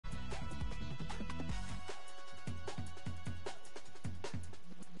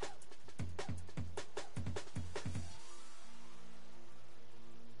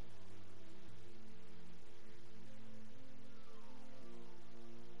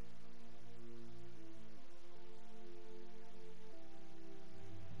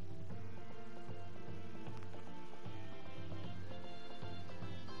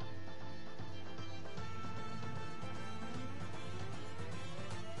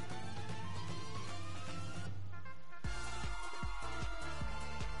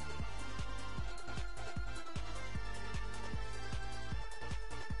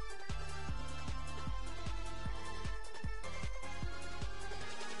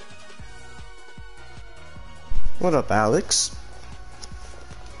What up, Alex?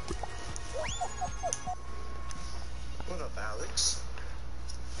 What up, Alex?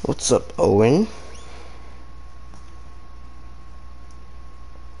 What's up, Owen?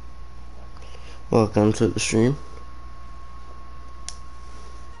 Welcome to the stream.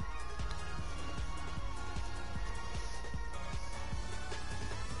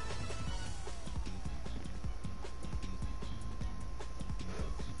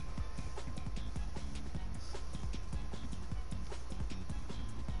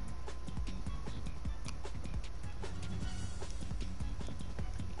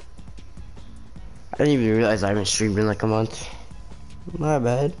 I didn't even realize I haven't streamed in like a month. My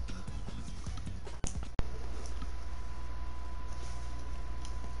bad.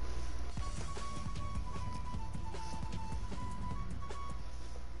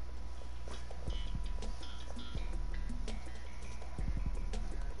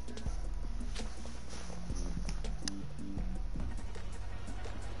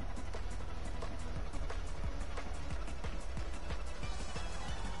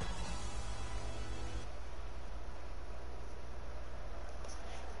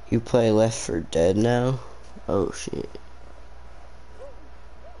 You play Left 4 Dead now? Oh shit.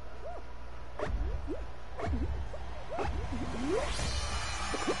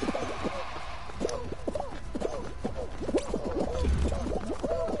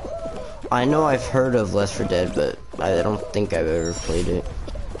 I know I've heard of Left 4 Dead, but I don't think I've ever played it.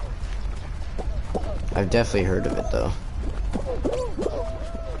 I've definitely heard of it though.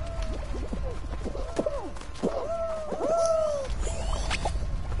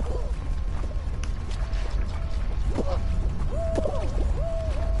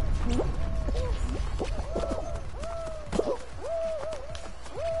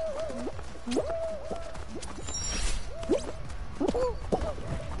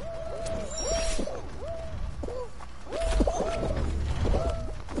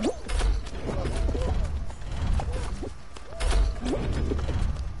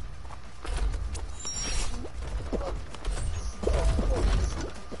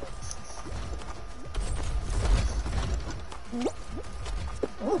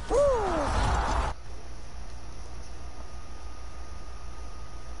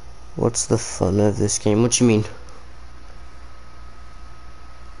 What's the fun of this game? What you mean?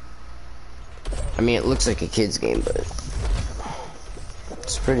 I mean, it looks like a kid's game, but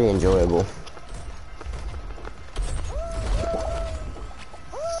it's pretty enjoyable.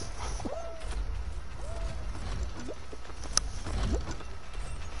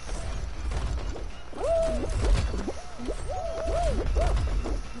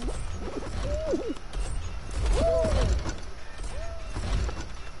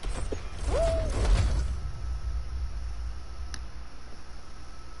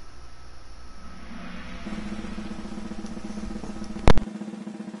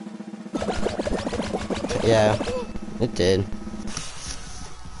 Yeah, it did.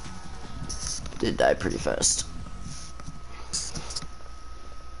 Did die pretty fast.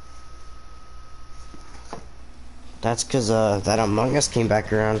 That's cause that Among Us came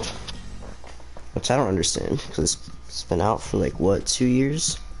back around, which I don't understand, cause it's been out for like what, 2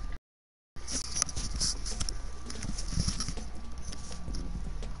 years?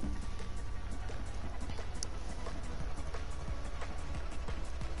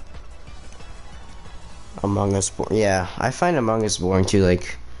 Among Us, yeah, I find Among Us boring too.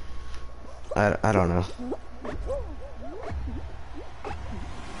 Like, I don't know.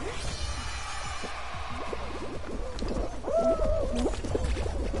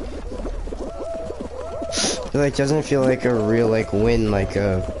 It like doesn't feel like a real like win, like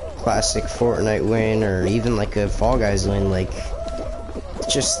a classic Fortnite win, or even like a Fall Guys win. Like,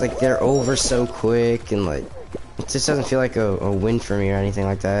 it's just like they're over so quick, and like it just doesn't feel like a win for me or anything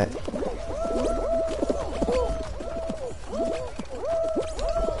like that.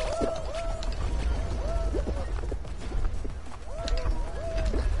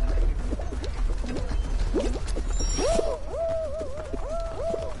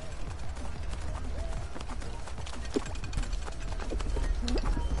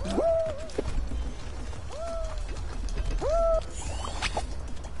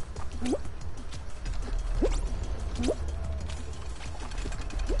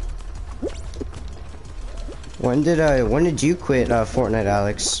 When did you quit Fortnite,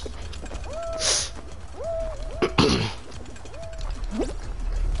 Alex?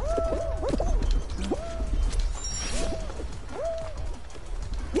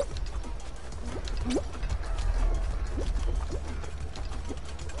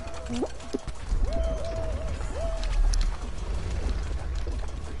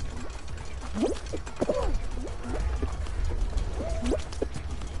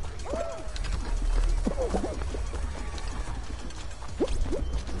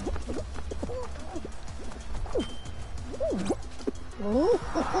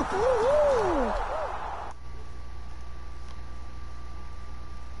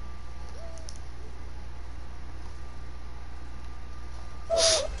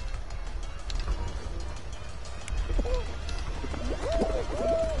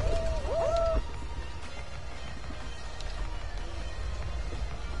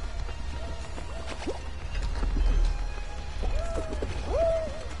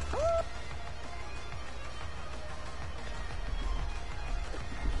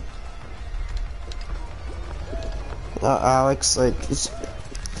 Alex, like, it's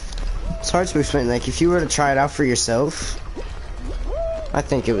hard to explain. Like, if you were to try it out for yourself, I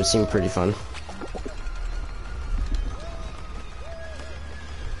think it would seem pretty fun.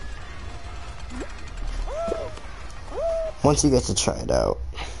 Once you get to try it out,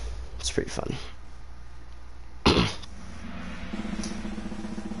 it's pretty fun.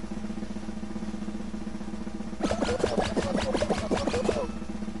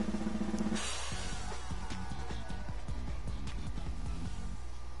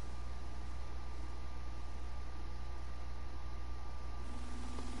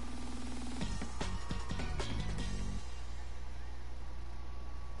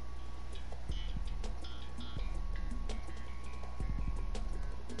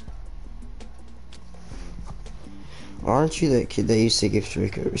 Aren't you that kid that used to gift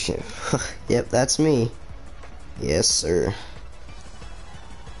records? Yep, that's me. Yes, sir.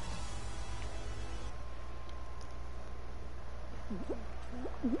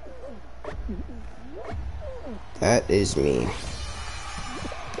 That is me.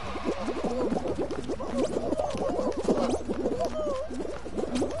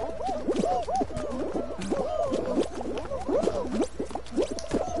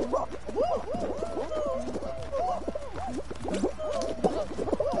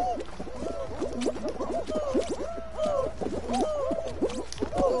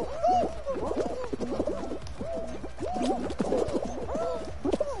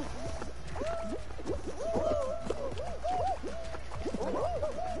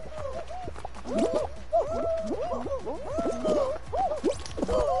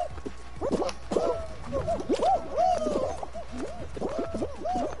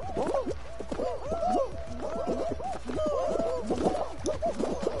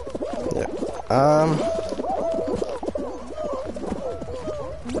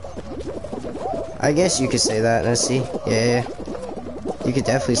 I guess you could say that, Nessie. Yeah. You could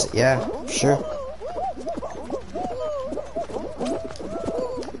definitely say, yeah, sure.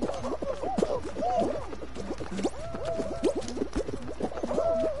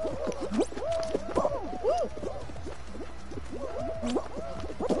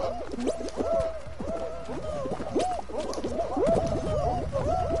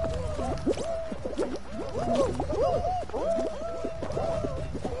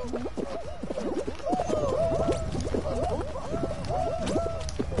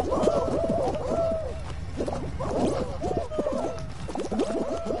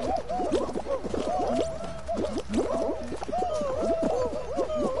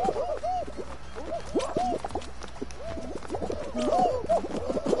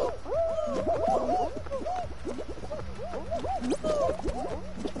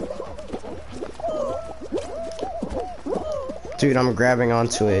 Dude, I'm grabbing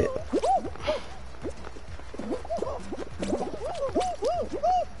onto it.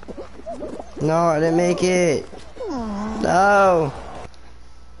 No, I didn't make it. No.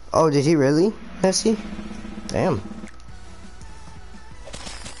 Oh, did he really, Nessie? Damn.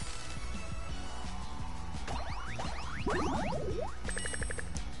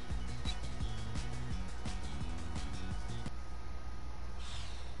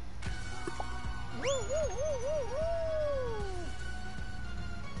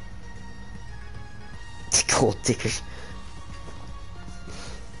 Gold diggers.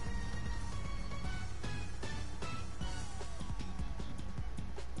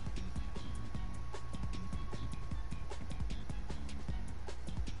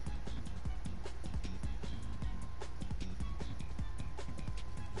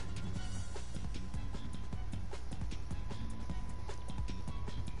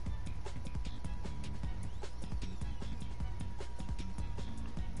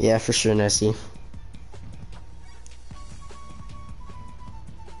 Yeah, for sure, Nessie.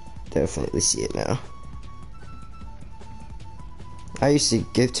 Definitely see it now. I used to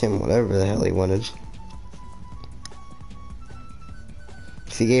gift him whatever the hell he wanted.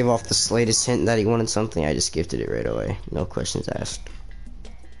 If he gave off the slightest hint that he wanted something, I just gifted it right away. No questions asked.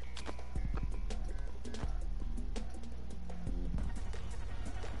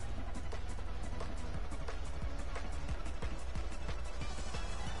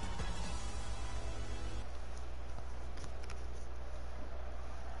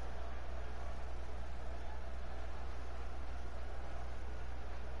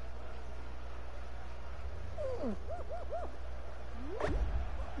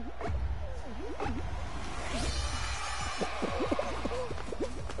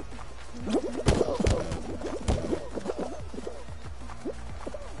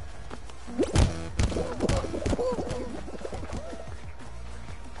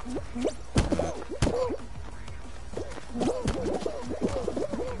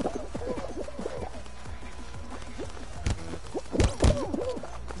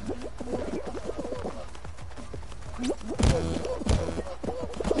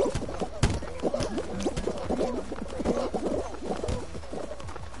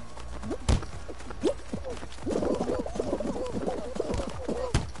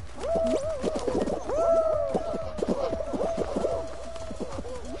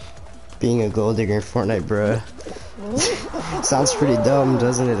 Being a gold digger in Fortnite, bruh. Sounds pretty dumb,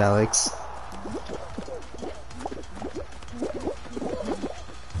 doesn't it, Alex?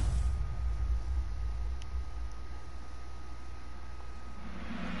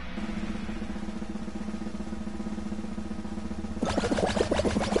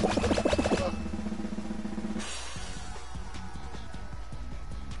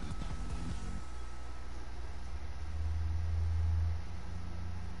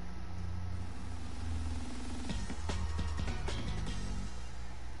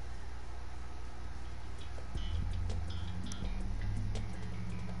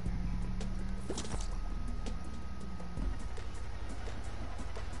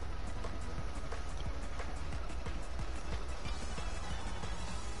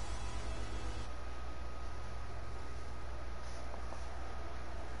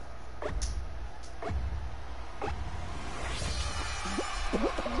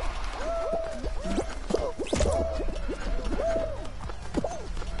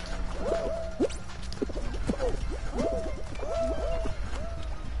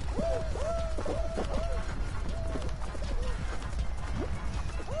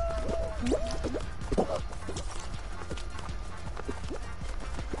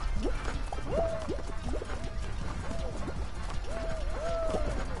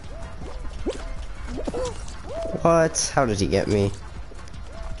 What? How did he get me?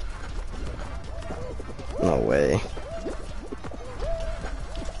 No way.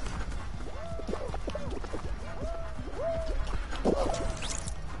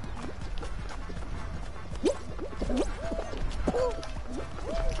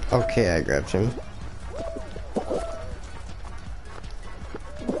 Okay, I grabbed him.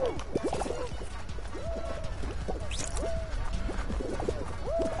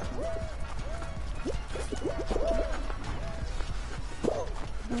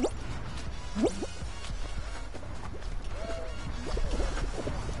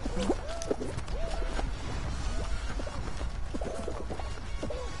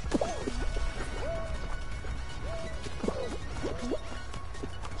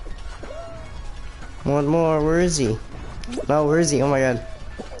 One more, where is he? No, where is he? Oh my god.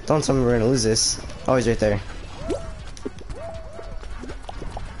 Don't tell me we're gonna lose this. Oh, he's right there.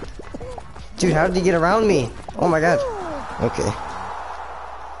 Dude, how did he get around me? Oh my god. Okay.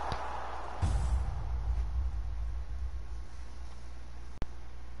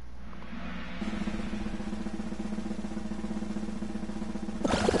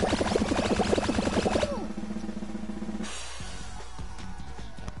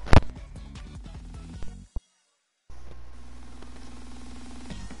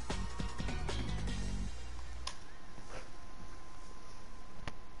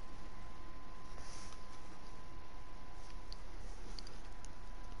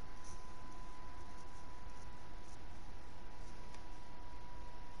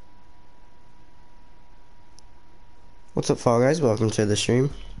 What's up, Fall Guys? Welcome to the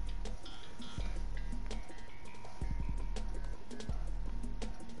stream.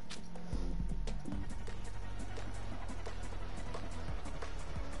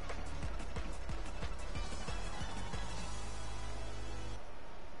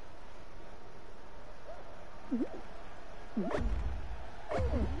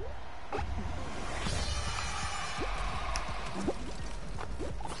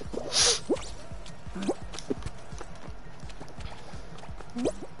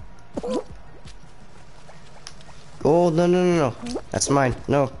 Gold, no, no, no, no. That's mine.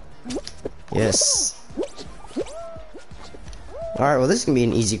 No. Yes. Alright, well, this is gonna be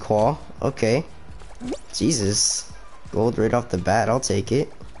an easy qual. Okay. Jesus. Gold right off the bat, I'll take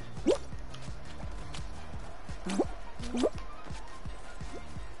it.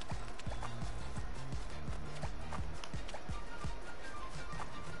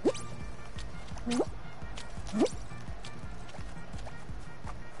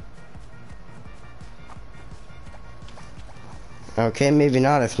 Okay, maybe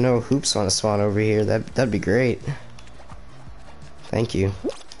not if no hoops want to spawn over here. That'd be great. Thank you.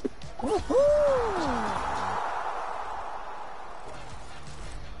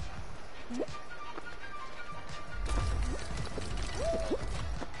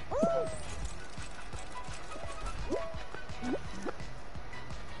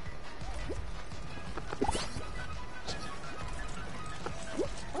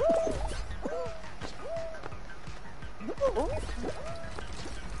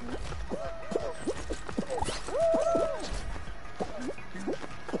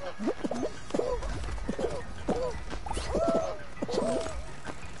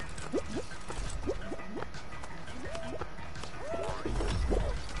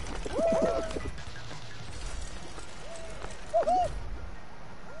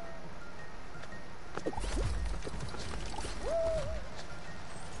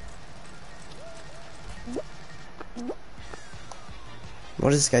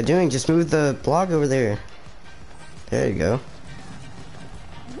 What is this guy doing? Just move the block over there. There you go.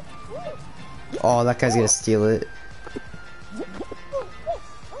 Oh, that guy's gonna steal it.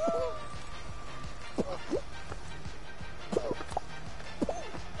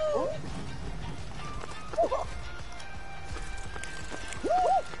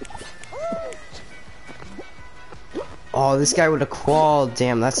 Oh, this guy with a qual.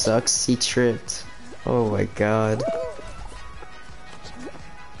 Damn, that sucks. He tripped. Oh my god.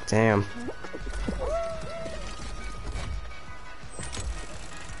 Damn.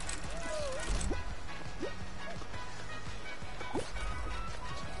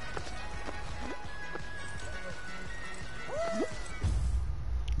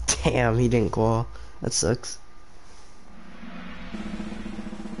 Damn, he didn't qual. That sucks.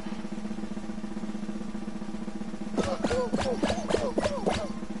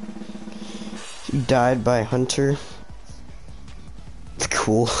 You died by Hunter.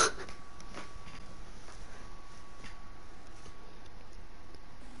 Cool.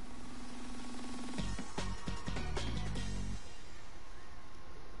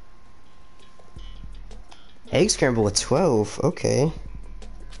 Egg scramble with 12. Okay.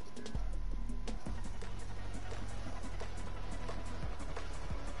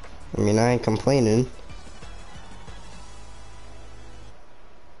 I mean, I ain't complaining.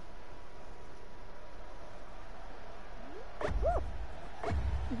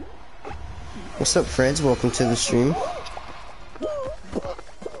 What's up, Freds? Welcome to the stream.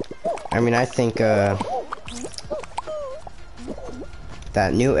 I mean, I think,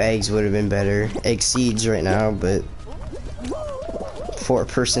 that new eggs would have been better. Egg seeds right now, but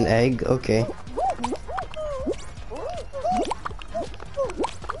 4-person egg, okay.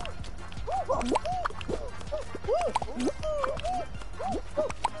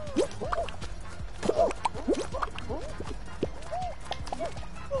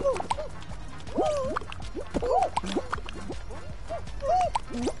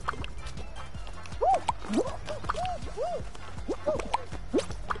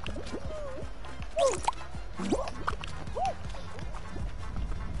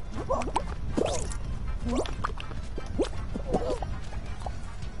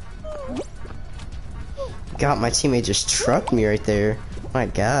 God, my teammate just trucked me right there. My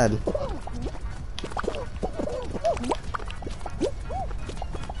God.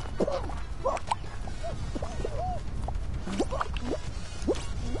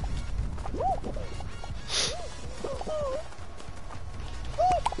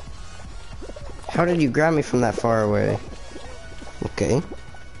 How did you grab me from that far away? Okay.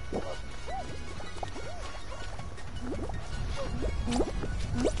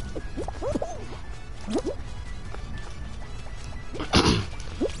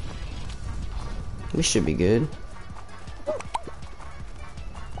 We should be good.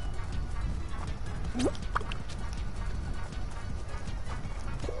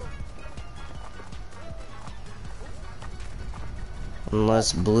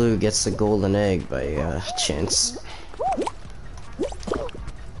 Unless blue gets the golden egg by chance.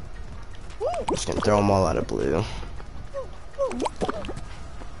 Just gonna throw them all out of blue.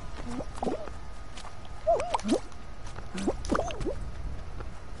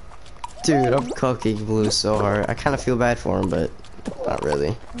 Dude, I'm cooking blue so hard. I kind of feel bad for him, but not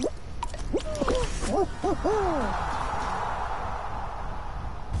really.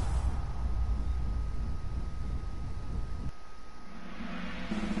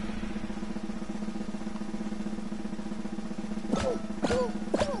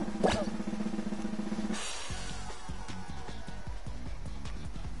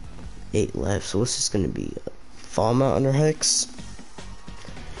 Eight left, so what's this gonna be? Fall Mountain or Hex?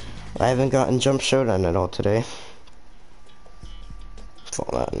 I haven't gotten Jump Showdown at all today. Fall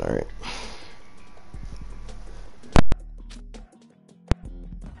Mountain, alright.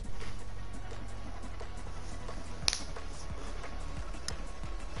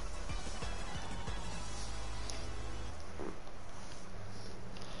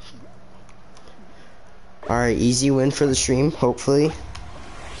 Alright, easy win for the stream, hopefully.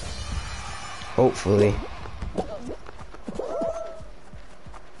 Hopefully.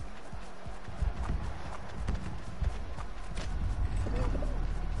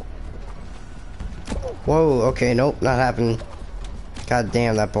 Whoa, okay, nope, not happening. God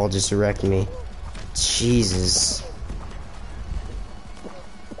damn, that ball just wrecked me. Jesus.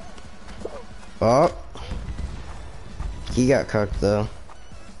 Oh. He got cooked, though.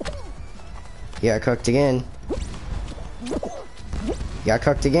 He got cooked again. He got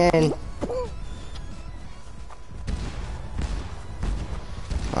cooked again.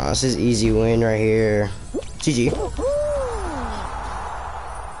 Oh, this is easy win right here. GG.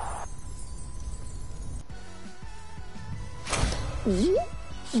 That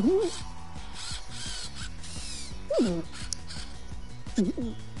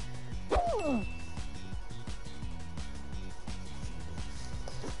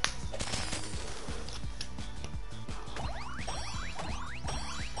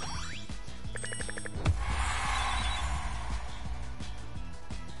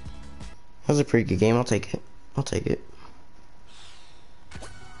was a pretty good game. I'll take it. I'll take it.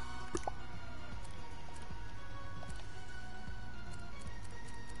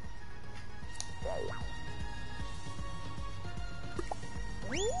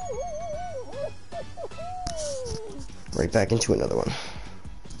 Right back into another one.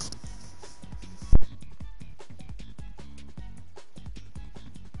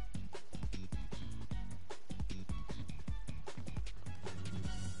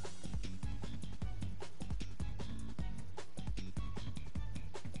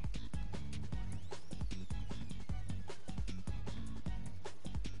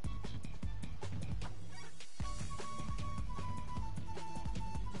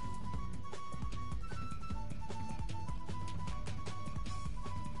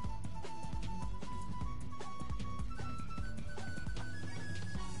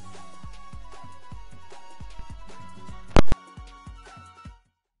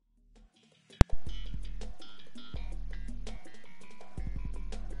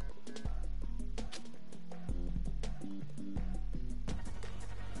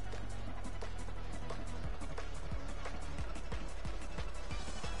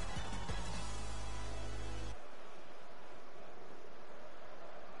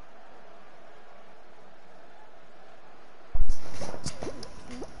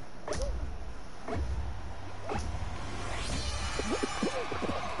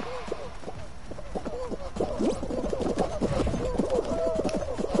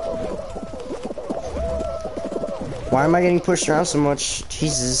 Why am I getting pushed around so much?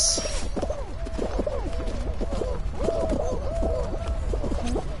 Jesus.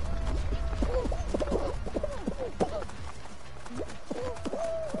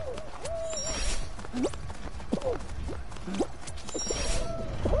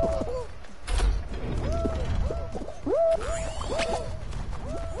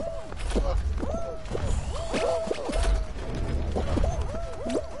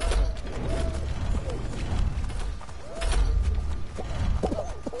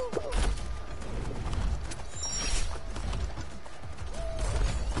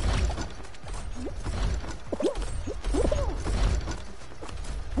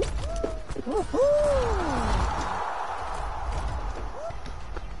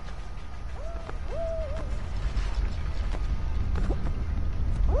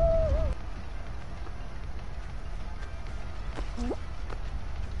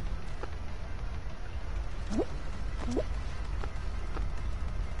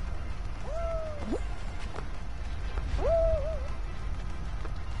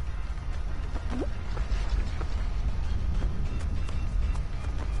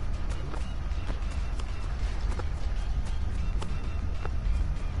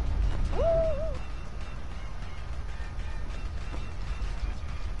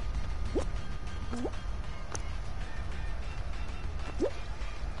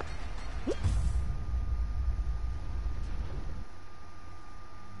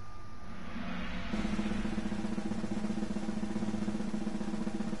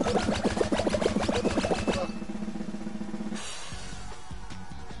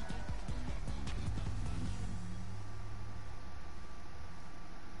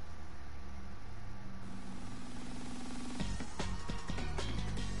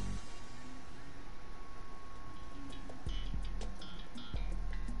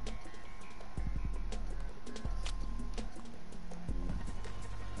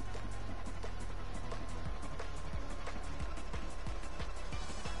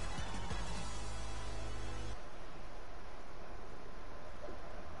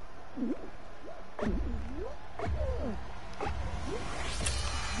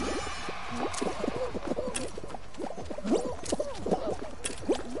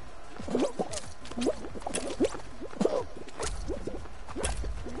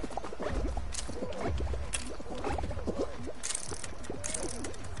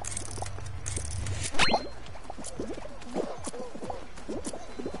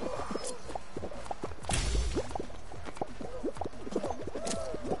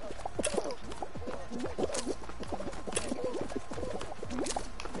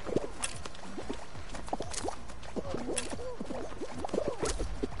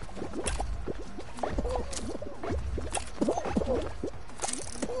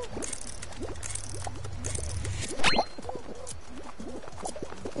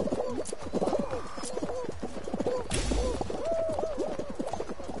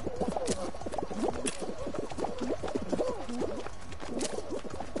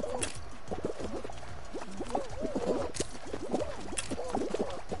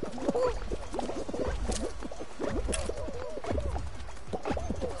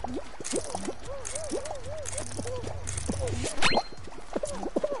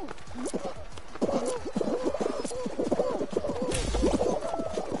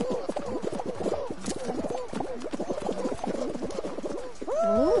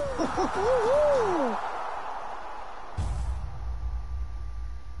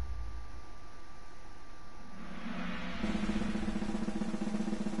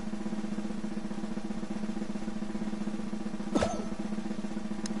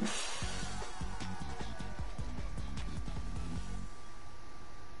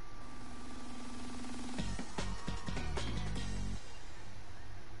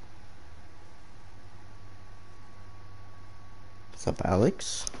 What's up,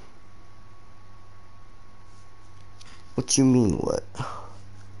 Alex? What you mean, what?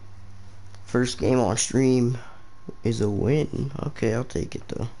 First game on stream is a win. Okay, I'll take it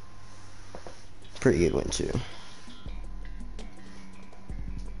though. Pretty good win too.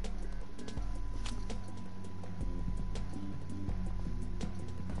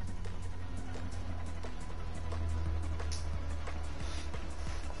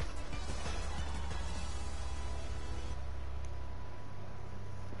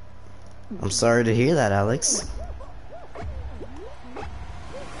 I'm sorry to hear that, Alex.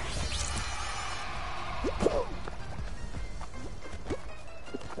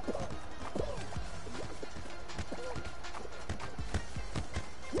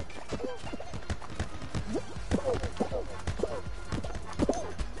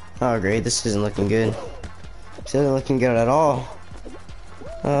 Oh great, this isn't looking good. This isn't looking good at all.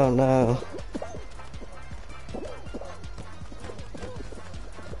 Oh no.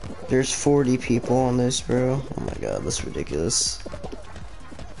 There's 40 people on this, bro. Oh my god, that's ridiculous.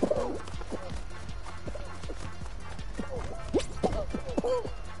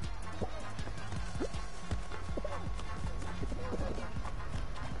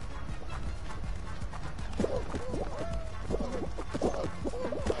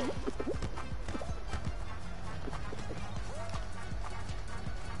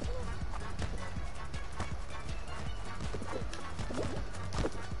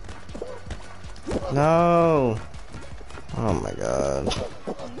 No! Oh my god.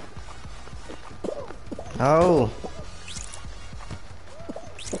 No!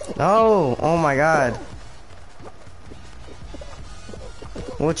 No! Oh my god.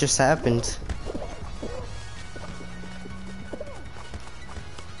 What just happened?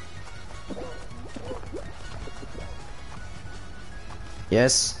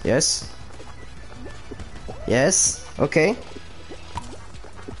 Yes, yes. Yes, okay.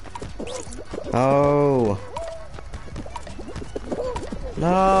 Oh.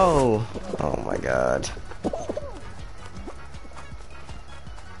 No. Oh my god.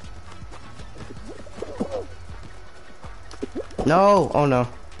 No. Oh no.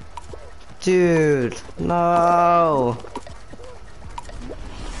 Dude. No.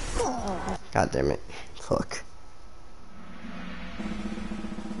 God damn it. Fuck.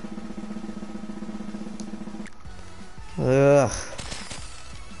 Ugh.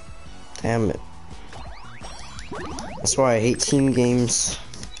 Damn it. That's why I hate team games.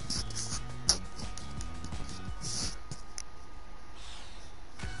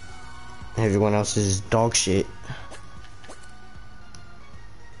 Everyone else is dog shit.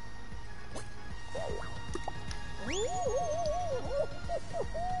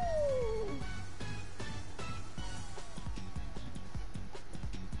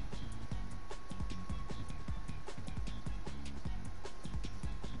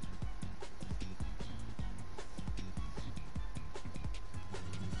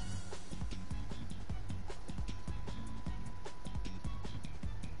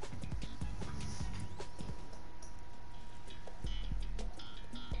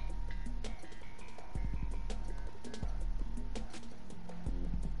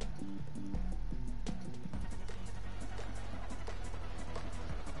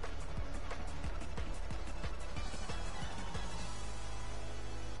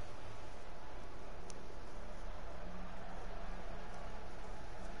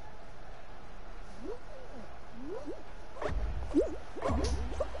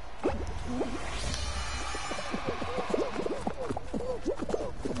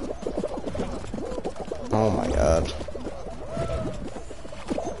 Oh my god.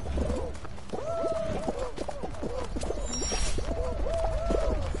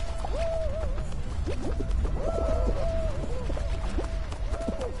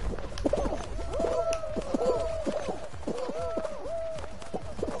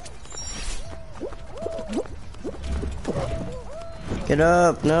 Get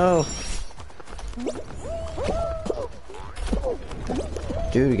up, no.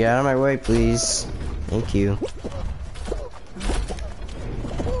 Dude, get out of my way, please. Thank you.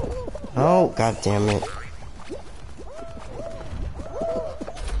 Oh, god damn it.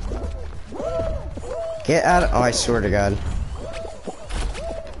 Get out of— oh, I swear to god.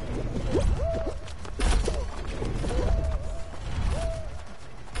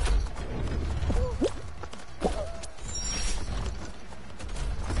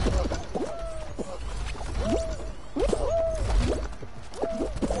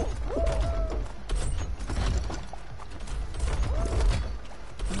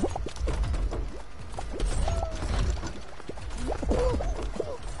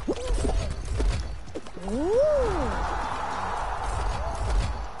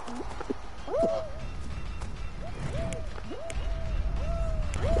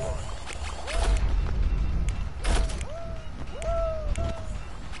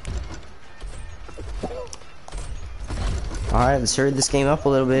 Alright, let's hurry this game up a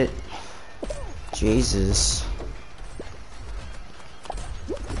little bit. Jesus.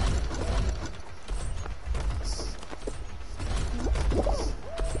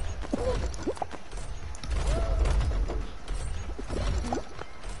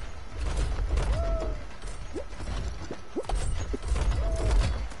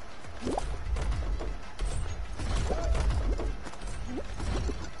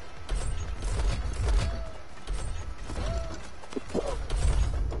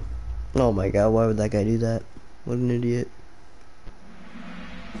 Oh my god, why would that guy do that? What an idiot.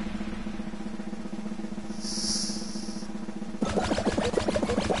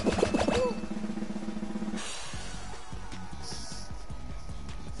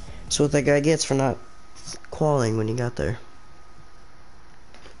 So what that guy gets for not calling when he got there.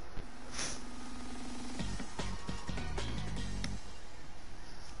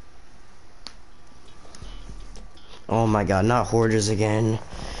 Oh my god, not hoarders again.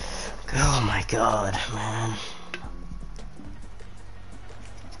 Oh my god, man.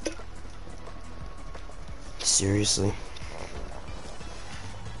 Seriously.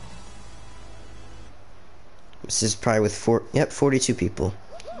 This is probably with 42 people.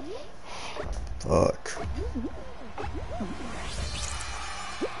 Fuck.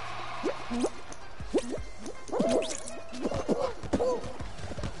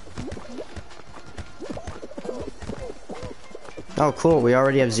 Oh cool, we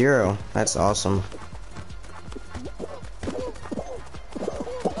already have 0. That's awesome.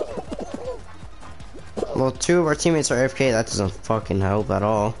 Well, 2 of our teammates are AFK, that doesn't fucking help at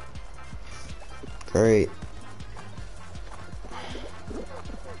all. Great.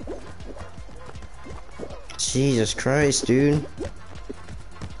 Jesus Christ, dude.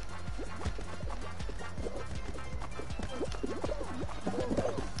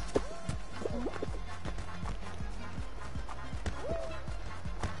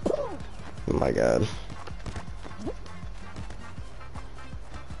 Oh my god.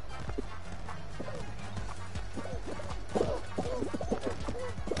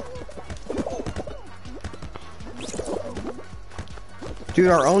 Dude,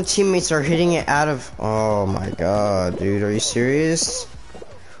 our own teammates are hitting it out of... Oh my god, dude, are you serious?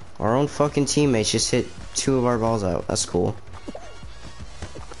 Our own fucking teammates just hit 2 of our balls out. That's cool.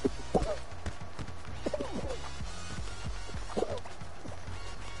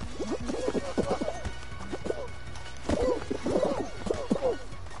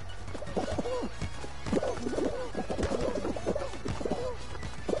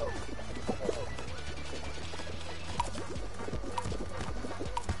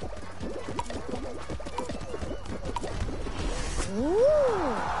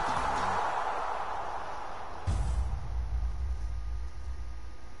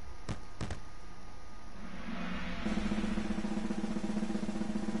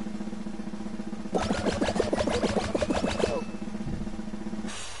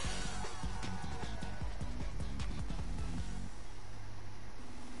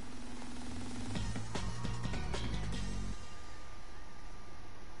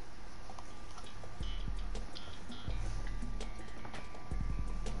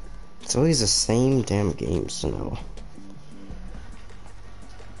 It's always the same damn games, you know.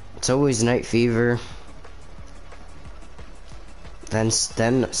 It's always Night Fever, then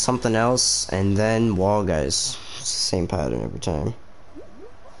something else, and then Wall Guys. It's the same pattern every time.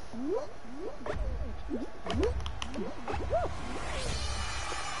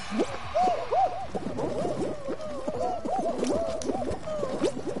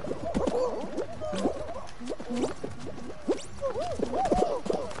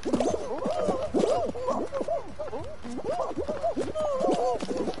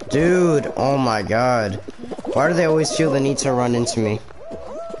 Dude, oh my god. Why do they always feel the need to run into me?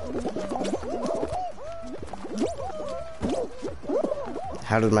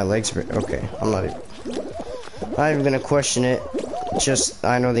 How did my legs break? Okay, I'm not even gonna question it. Just,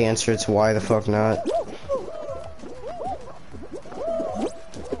 I know the answer to why the fuck not.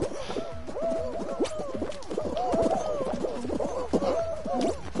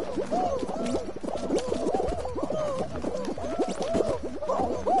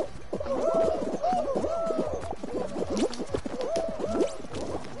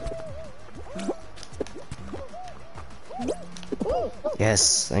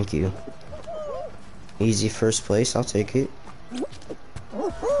 Yes, thank you. Easy first place, I'll take it.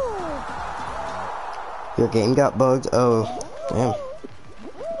 Your game got bugged? Oh, damn.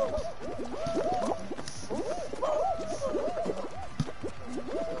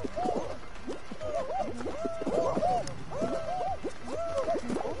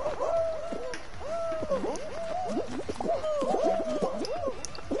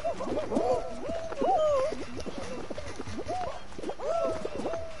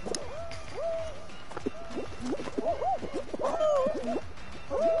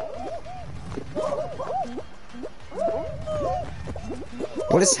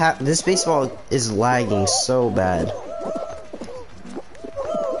 What is this baseball is lagging so bad.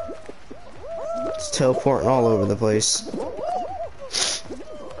 It's teleporting all over the place.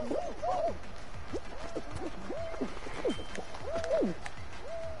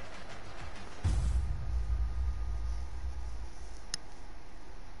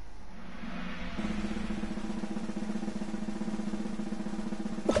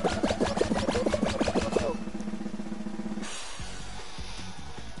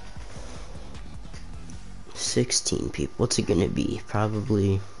 People. What's it gonna be?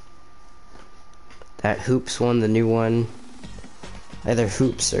 Probably that Hoops one, the new one. Either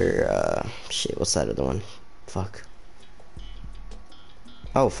Hoops or shit. What's that other one? Fuck.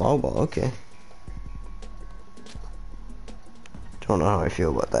 Oh, Fall Ball. Okay. Don't know how I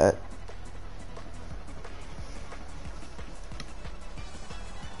feel about that.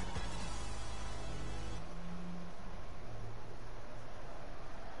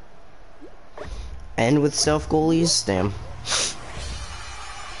 And with self goalies, damn.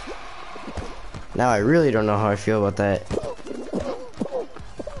 Now I really don't know how I feel about that.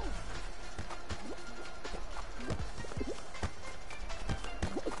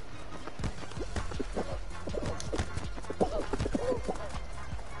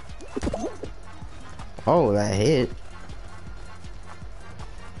 Oh, that hit.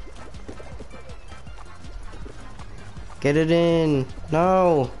 Get it in.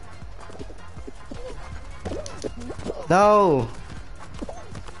 No. No.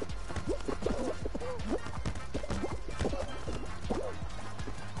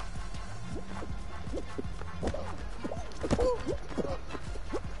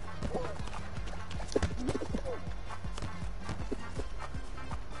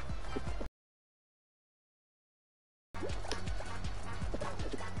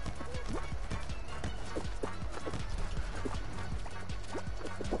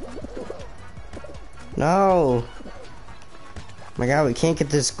 No. My God, we can't get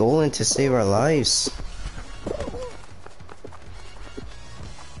this goal in to save our lives.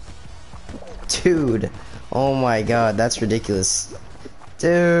 Dude. Oh my God, that's ridiculous.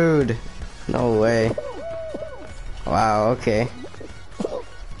 Dude. No way. Wow, okay.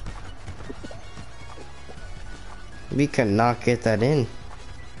 We cannot get that in.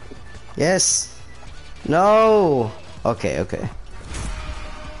 Yes. No. Okay, okay.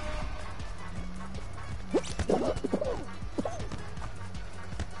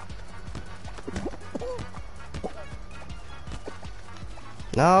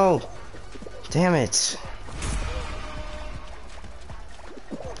 No! Damn it!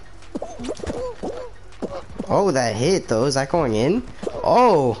 Oh, that hit though. Is that going in?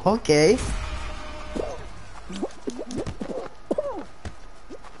 Oh, okay.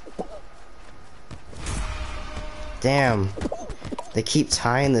 Damn. They keep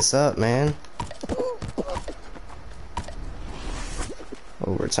tying this up, man.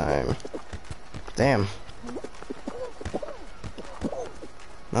 Overtime. Damn.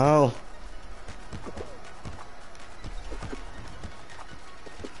 No.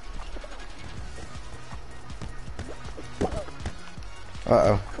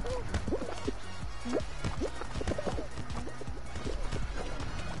 Uh-oh.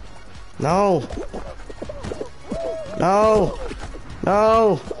 No. No.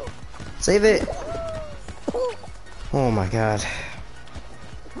 No. Save it. Oh my God.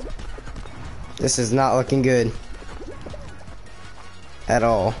 This is not looking good. At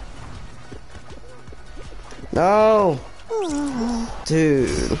all. No!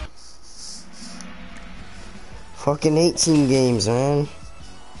 Dude. Fucking 18 games, man.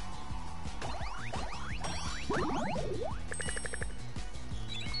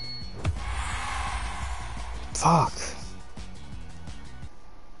 Fuck.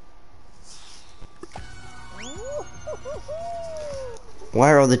 Why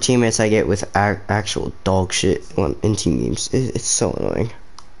are all the teammates I get with actual dog shit in team games? It's so annoying.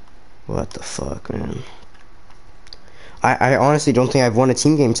 What the fuck, man? I honestly don't think I've won a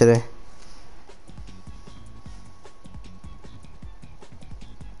team game today.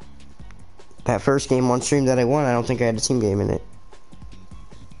 That first game on stream that I won, I don't think I had a team game in it.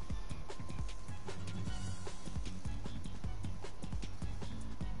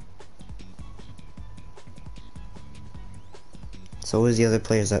 So was the other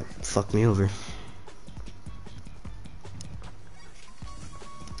players that fucked me over.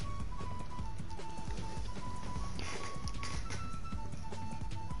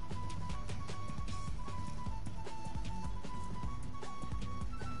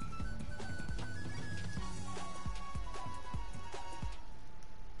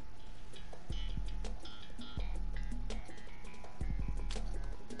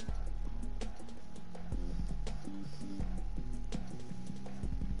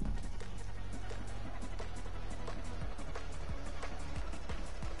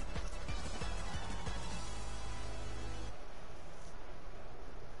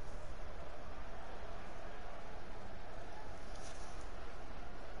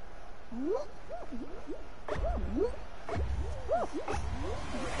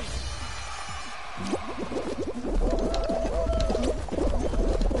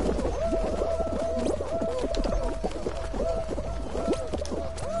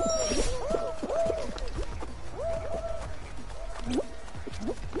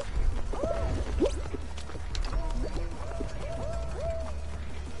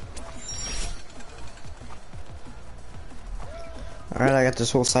 Alright, I got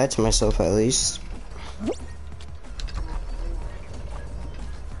this whole side to myself at least.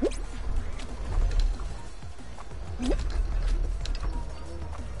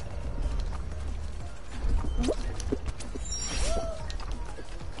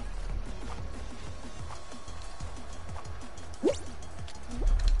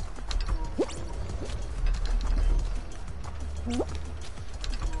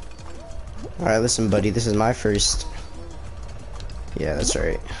 Alright, listen buddy, this is my first. Yeah, that's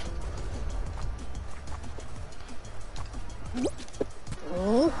right.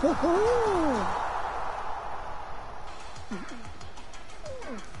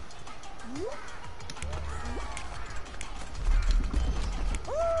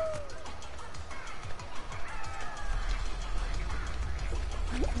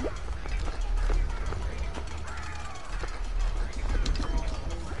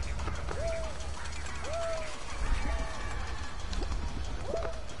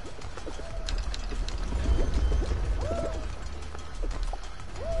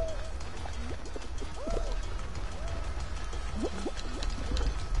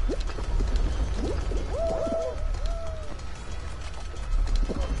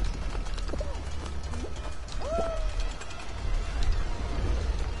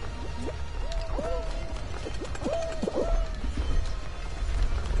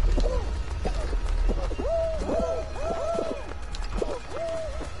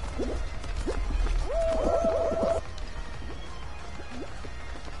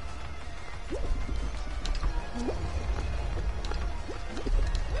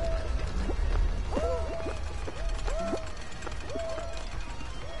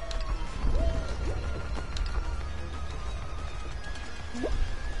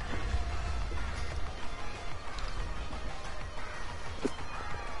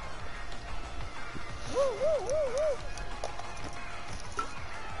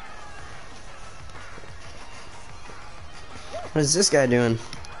 What is this guy doing?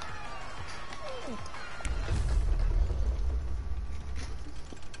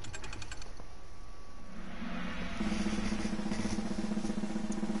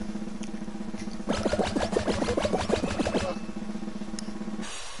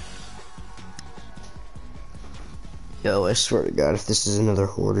 Yo, I swear to God, if this is another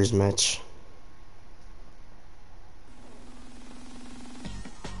Hoarders match.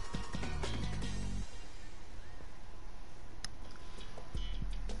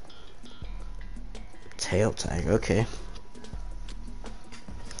 Tail tag, okay.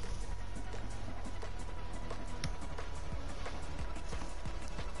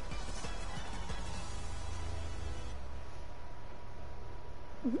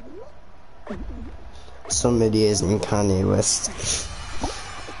 Somebody is in Kanye West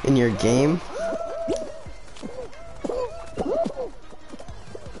in your game.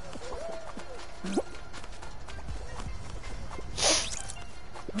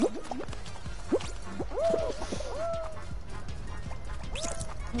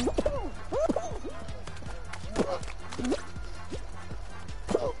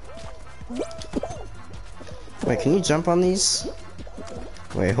 Wait, can you jump on these?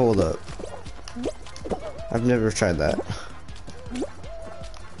 Wait, hold up. I've never tried that.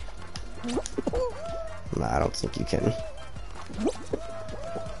 Nah, I don't think you can.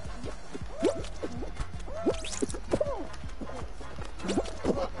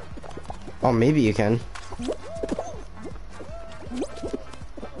 Oh, maybe you can.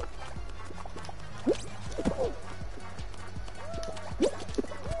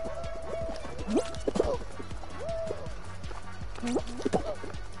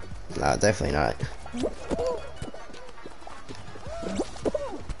 Nah, definitely not.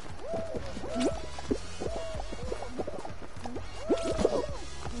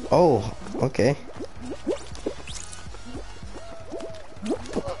 Oh, okay.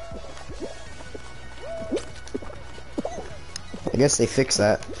 I guess they fixed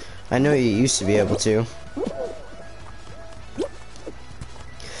that. I know you used to be able to.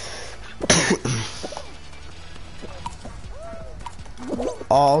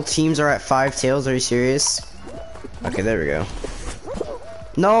 All teams are at 5 tails, are you serious? Okay, there we go.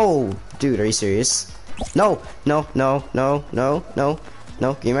 No! Dude, are you serious? No! No, no, no, no, no.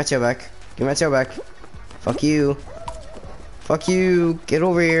 No, give me my tail back. Give me my tail back. Fuck you. Fuck you. Get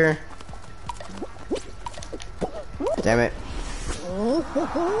over here. Damn it.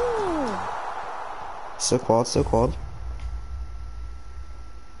 So quad, so quad.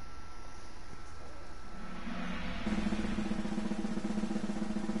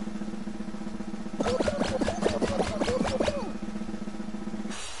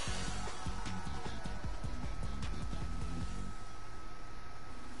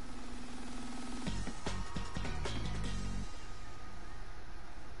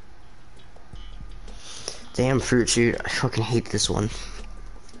 Damn fruit shoot, I fucking hate this one.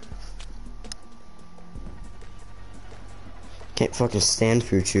 Can't fucking stand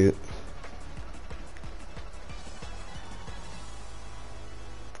fruit shoot.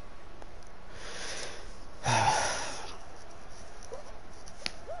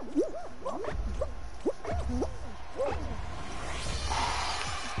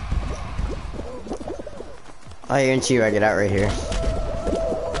 I guarantee you I get out right here.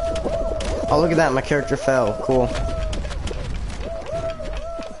 Oh, look at that, my character fell. Cool.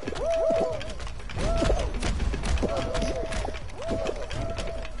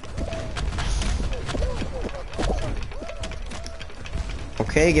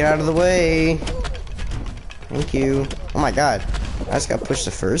 Okay, get out of the way. Thank you. Oh my god. I just got pushed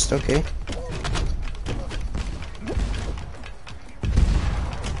to first, okay.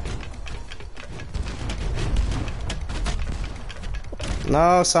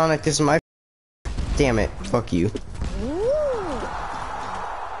 No, Sonic, this is my... Damn it. Fuck you.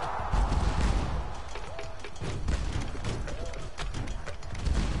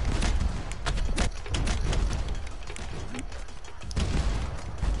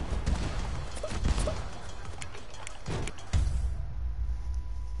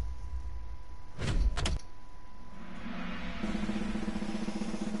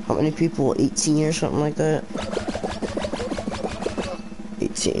 How many people? 18 or something like that?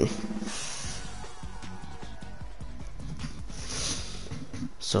 18.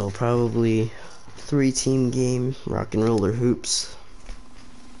 So probably 3-team game, rock and roller hoops.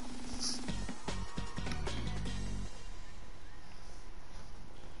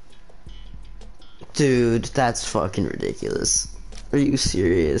 Dude, that's fucking ridiculous. Are you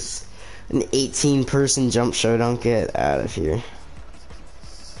serious? An 18-person jump showdown? Get out of here.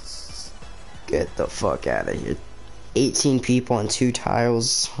 Get the fuck out of here. 18 people on 2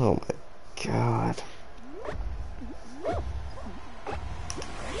 tiles. Oh my god.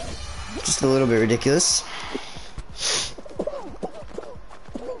 Just a little bit ridiculous.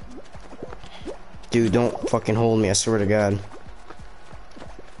 Dude, don't fucking hold me, I swear to god.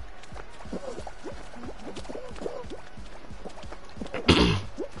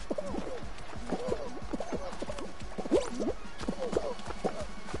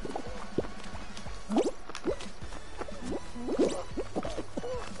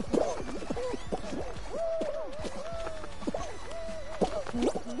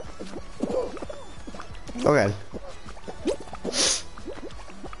 Okay.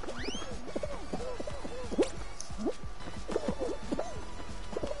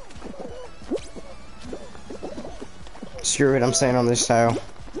 Screw it, I'm staying on this tile.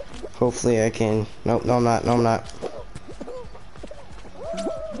 Hopefully I can... Nope, no I'm not, no I'm not.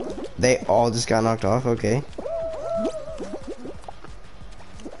 They all just got knocked off, okay.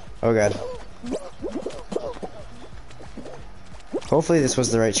 Oh god. Hopefully this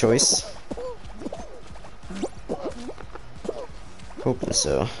was the right choice. Hoping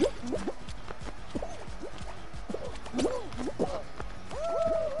so.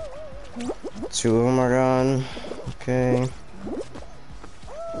 Two of them are gone. Okay.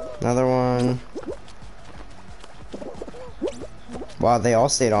 Another one. Wow, they all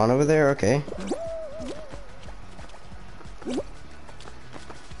stayed on over there? Okay.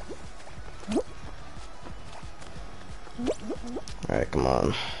 Alright, come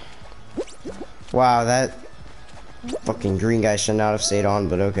on. Wow, that fucking green guy should not have stayed on,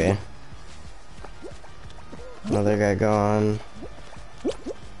 but okay. Another guy gone.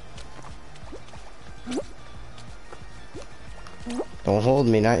 Don't hold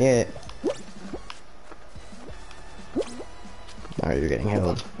me, not yet. Alright, you're getting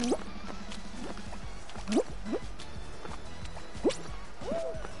held.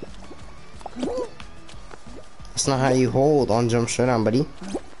 That's not how you hold on jump showdown, buddy.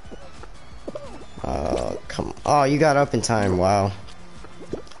 Come. Oh, you got up in time. Wow.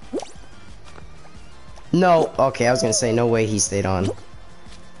 No. Okay, I was gonna say no way he stayed on.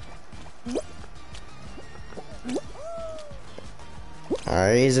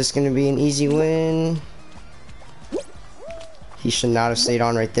 Alright, is this gonna be an easy win? He should not have stayed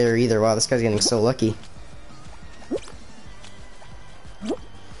on right there either. Wow, this guy's getting so lucky.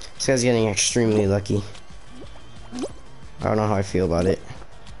 This guy's getting extremely lucky. I don't know how I feel about it.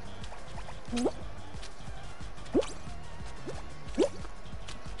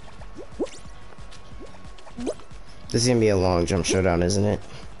 This is gonna be a long jump showdown, isn't it?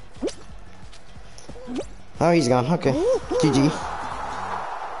 Oh, he's gone. Okay. GG.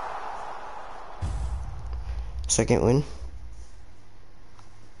 Second win.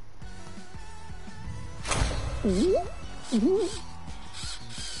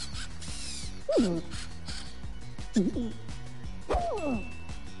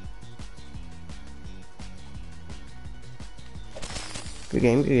 Good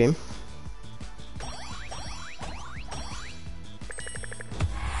game, good game.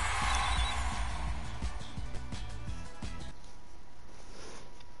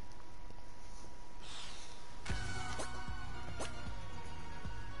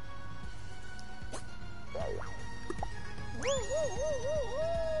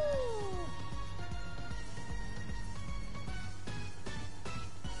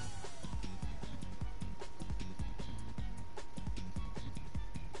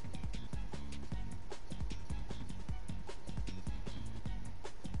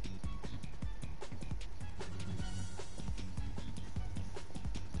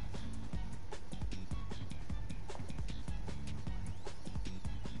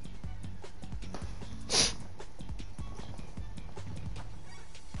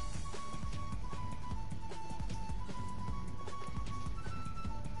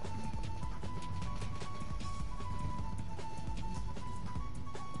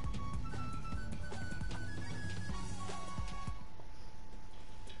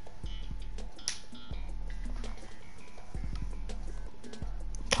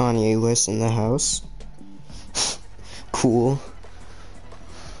 Kanye West in the house. Cool.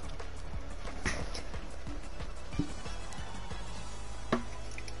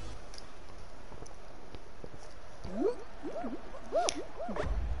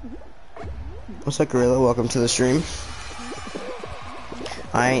 What's up, Gorilla? Welcome to the stream.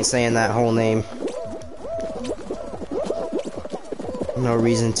 I ain't saying that whole name. No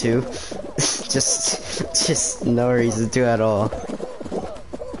reason to. just no reason to at all.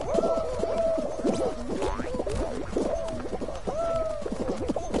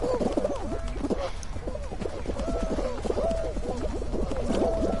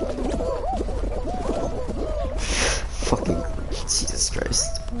 Fucking Jesus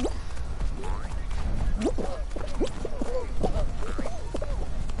Christ.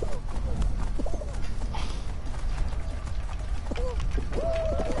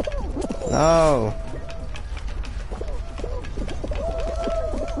 No.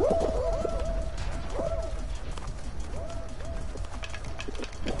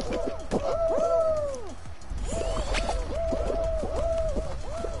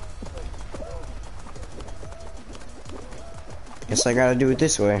 Guess I gotta do it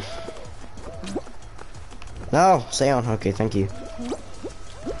this way. No, stay on. Okay, thank you.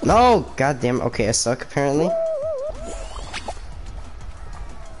 No, goddamn. Okay, I suck apparently.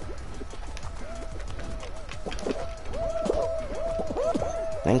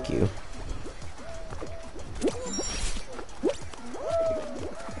 Thank you.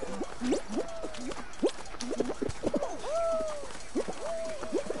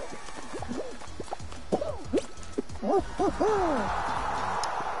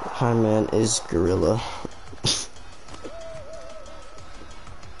 Hi man is Gorilla.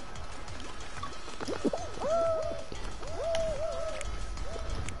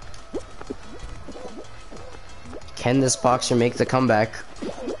 Can this boxer make the comeback?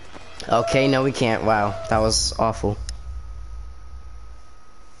 Okay, no we can't. Wow, that was awful.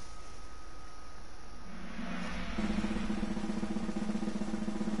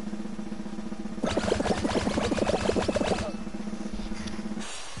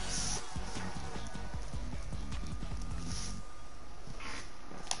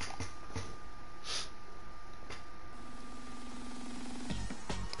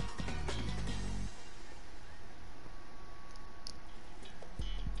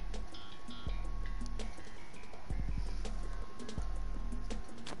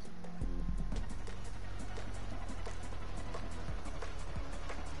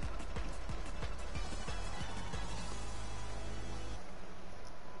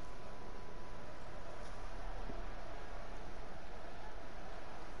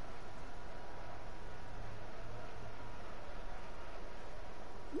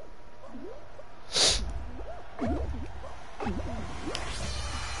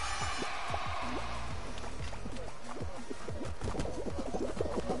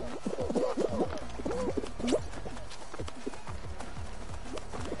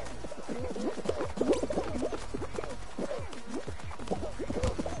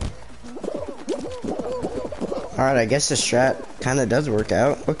 Alright, I guess the strat kinda does work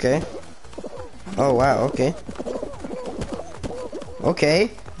out. Okay. Oh wow, okay.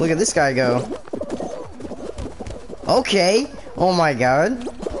 Okay, look at this guy go. Okay! Oh my god.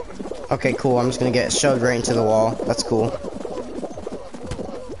 Okay, cool, I'm just gonna get shoved right into the wall. That's cool.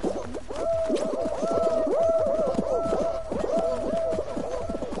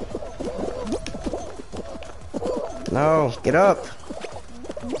 No, get up!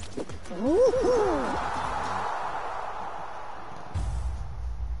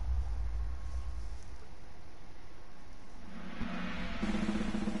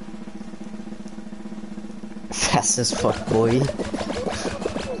 Fast as fuck, boy.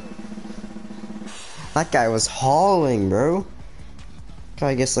 That guy was hauling, bro.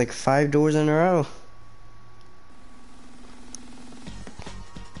 I guess like 5 doors in a row.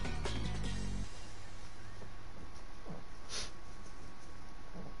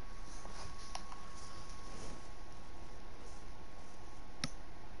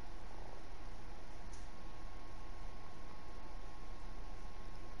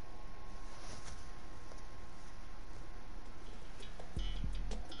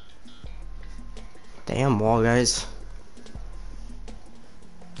 Damn wall, guys.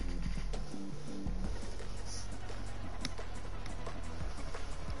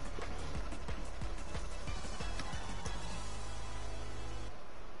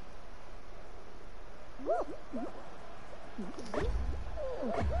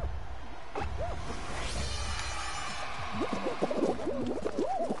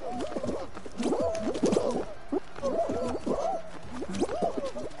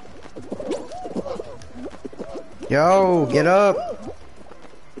 Yo, get up!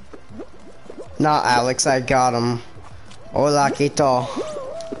 Nah, Alex, I got him. Hola, Quito.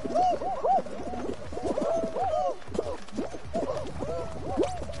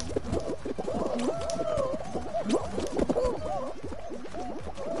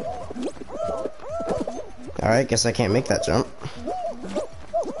 Alright, guess I can't make that jump.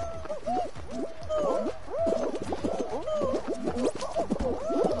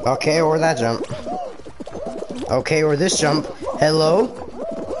 Okay, or that jump. Okay, or this jump. Hello?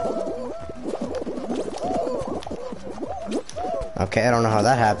 Okay, I don't know how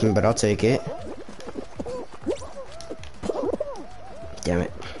that happened, but I'll take it. Damn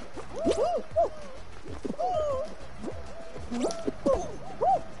it.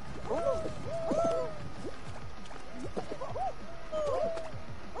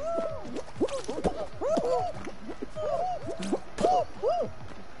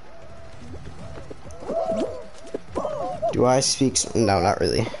 Do I speak? No, not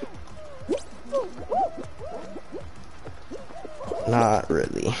really. Not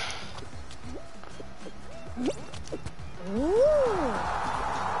really.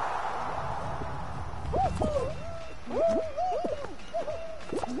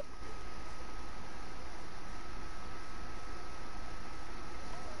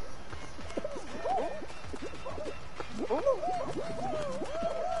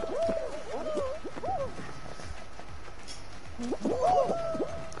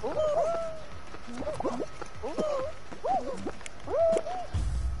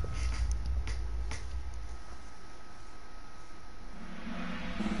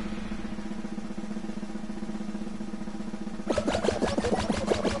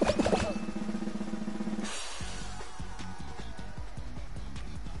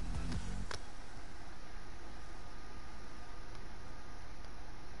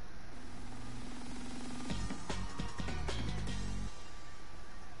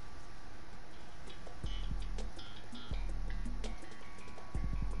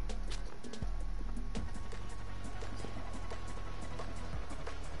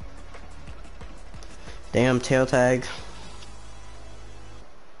 Damn tail tag.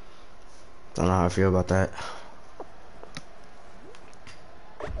 Don't know how I feel about that.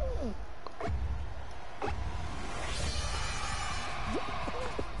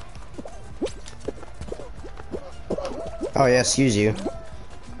 Oh yeah, excuse you.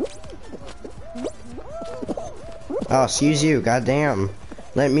 Oh, excuse you, goddamn.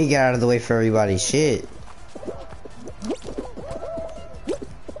 Let me get out of the way for everybody. Shit.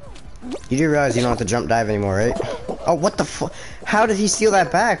 You do realize you don't have to jump dive anymore, right? Oh, what the fu- How did he steal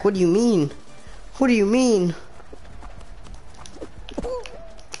that back? What do you mean? What do you mean?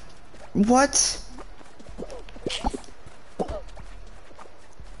 What?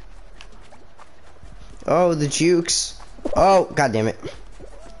 Oh, the jukes. Oh, god damn it.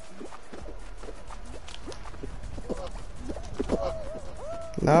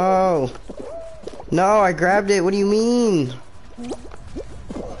 No. No, I grabbed it. What do you mean?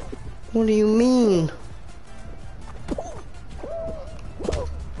 What do you mean?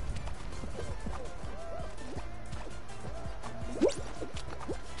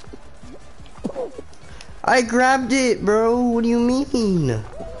 I grabbed it, bro. What do you mean?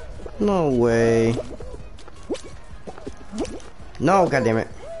 No way. No, goddammit.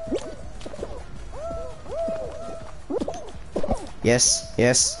 Yes,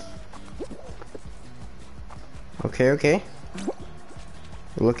 yes. Okay, okay.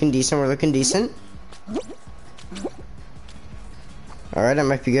 We're looking decent, we're looking decent. Alright, I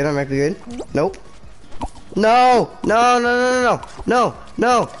might be good, I might be good. Nope. No! No, no, no, no, no,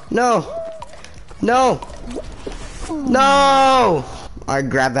 no, no, no! No! I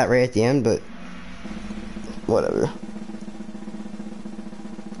grabbed that right at the end, but whatever.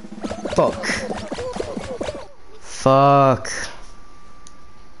 Fuck. Fuck.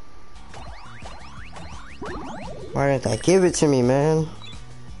 Why didn't they give it to me, man?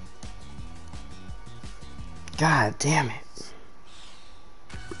 God damn it.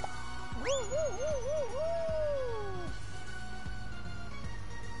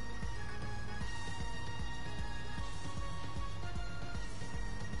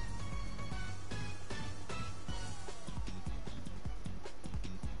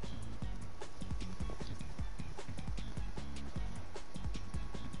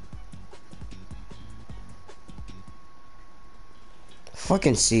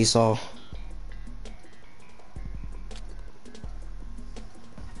 Fucking seesaw.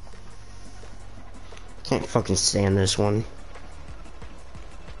 Can't fucking stand this one.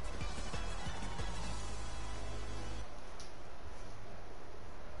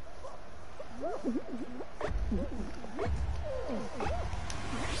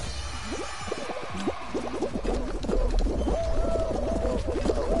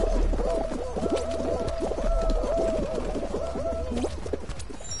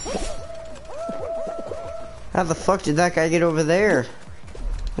 How the fuck did that guy get over there?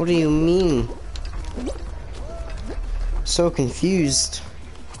 What do you mean? So confused.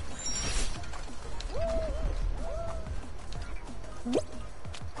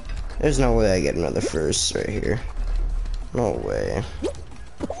 There's no way I get another first right here. No way.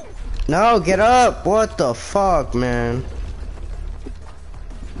 No, get up! What the fuck, man?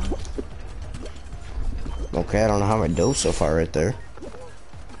 Okay, I don't know how I dove so far right there.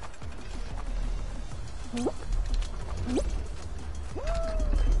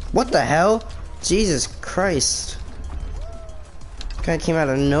 What the hell? Jesus Christ. Guy came out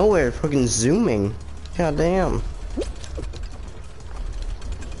of nowhere, fucking zooming. God damn.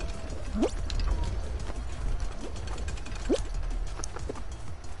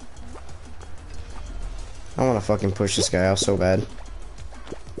 I wanna fucking push this guy out so bad.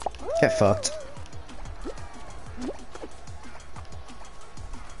 Get fucked.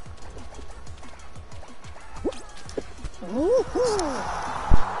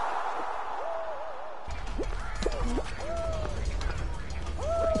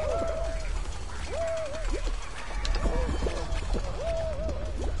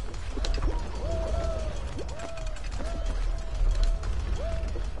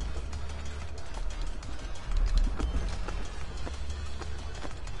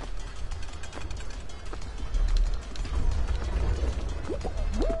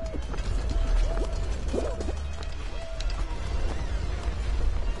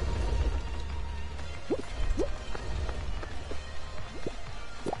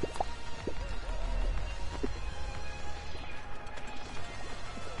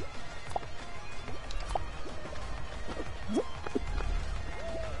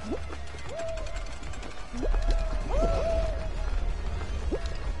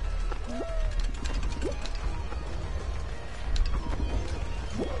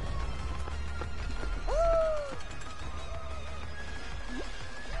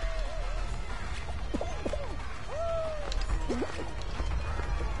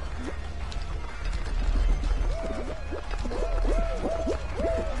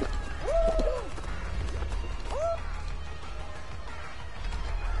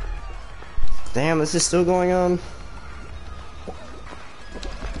 Damn, this is still going on.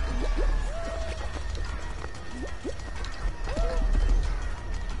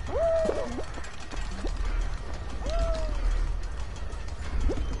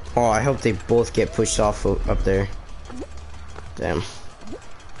 Oh, I hope they both get pushed off up there. Damn.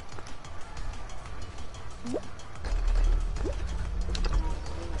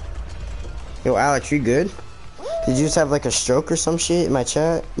 Yo, Alex, you good? Did you just have like a stroke or some shit in my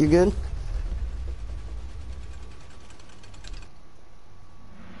chat? You good?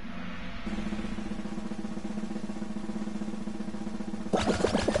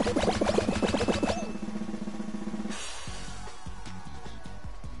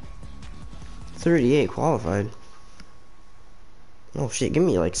 .38 qualified. Oh shit, give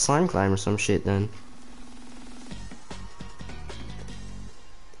me like slime climb or some shit then.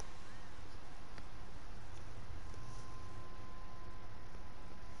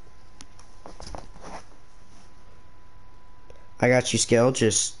 I got you, Scale.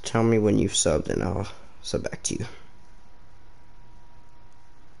 Just tell me when you've subbed and I'll sub back to you.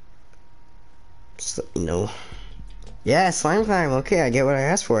 Just let me know. Yeah, slime climb. Okay, I get what I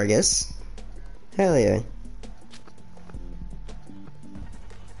asked for, I guess. Hell yeah.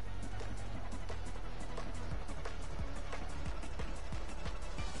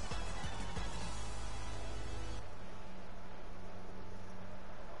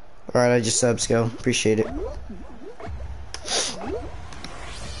 Alright, I just subbed, Scale. Appreciate it.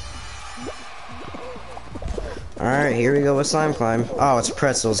 Alright, here we go with slime climb. Oh, it's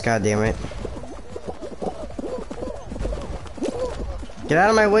pretzels, god damn it. Get out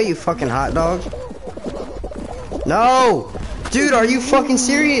of my way, you fucking hot dog. No! Dude, are you fucking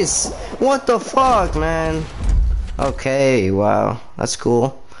serious? What the fuck, man? Okay, wow. That's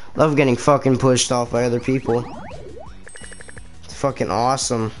cool. Love getting fucking pushed off by other people. It's fucking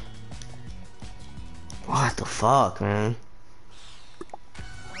awesome. What the fuck, man?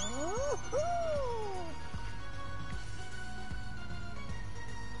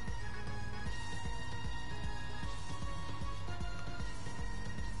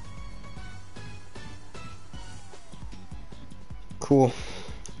 Cool.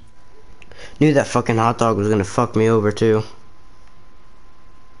 Knew that fucking hot dog was gonna fuck me over too.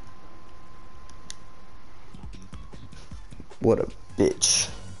 What a bitch.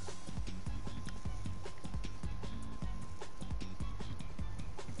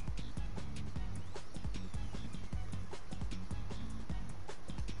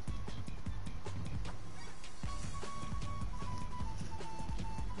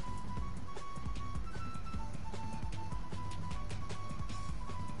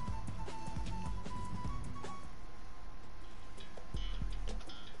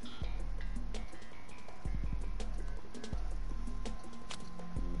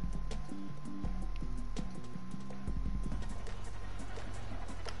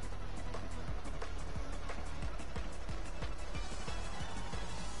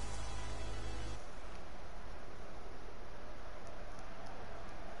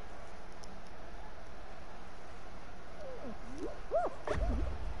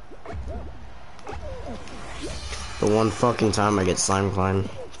 The one fucking time I get slime climb.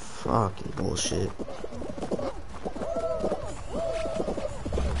 Fucking bullshit.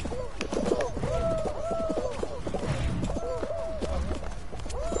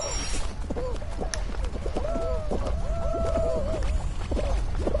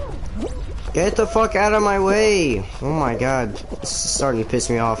 Get the fuck out of my way! Oh my god. This is starting to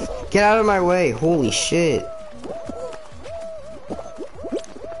piss me off. Get out of my way! Holy shit.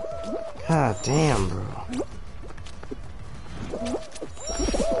 God damn, bro.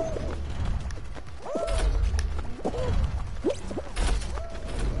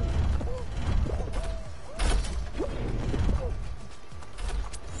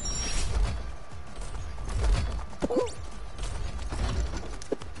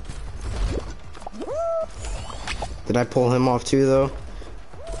 Did I pull him off too, though?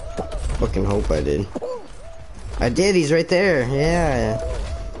 Fucking hope I did. I did, he's right there. Yeah.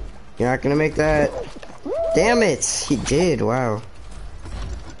 You're not gonna make that. Damn it! He did, wow.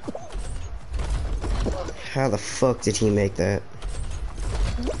 How the fuck did he make that?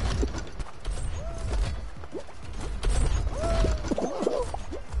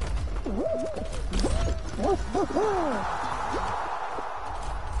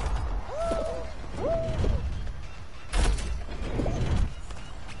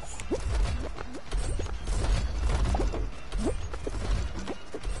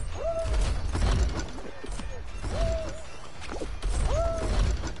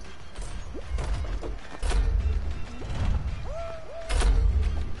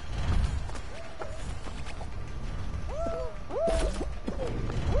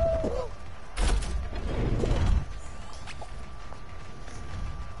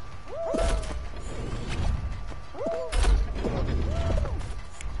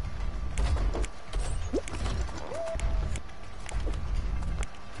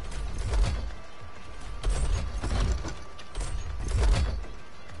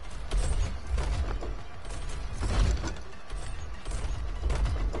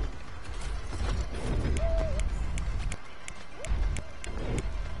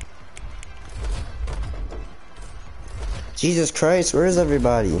 Jesus Christ, where is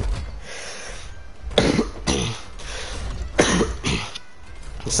everybody?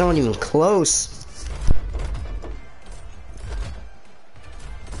 It's not even close.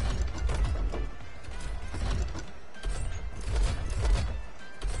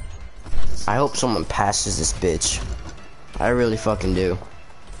 I hope someone passes this bitch. I really fucking do.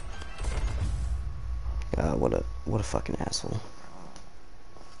 What a fucking asshole.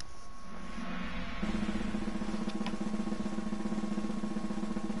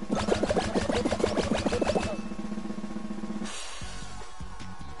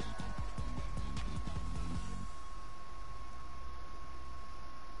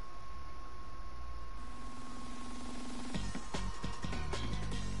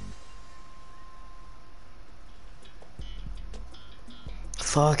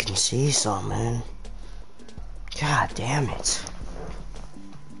 Fucking seesaw, man. God damn it.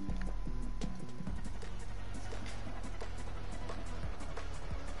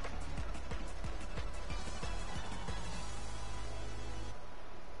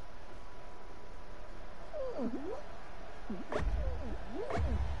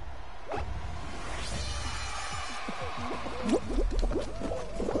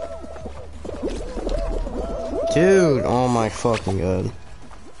 Dude, oh my fucking god.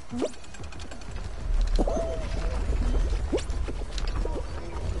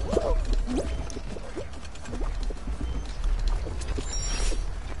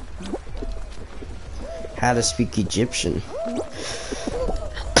 How to speak Egyptian.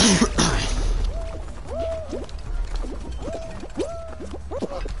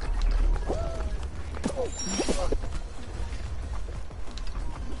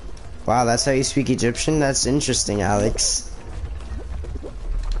 Wow, that's how you speak Egyptian? That's interesting, Alex.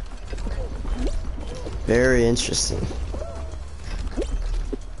 Very interesting.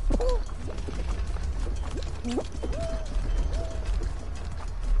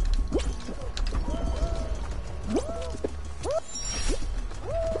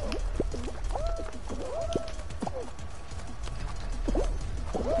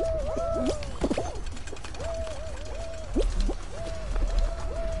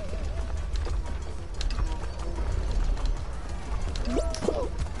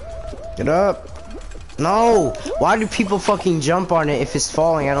 Get up. No! Why do people fucking jump on it if it's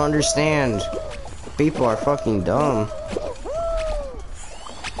falling? I don't understand. People are fucking dumb.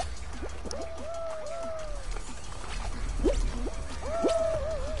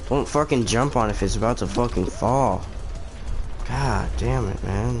 Don't fucking jump on it if it's about to fucking fall. God damn it,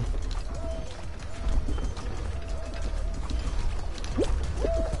 man.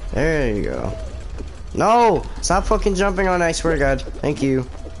 There you go. No! Stop fucking jumping on it, I swear to God. Thank you.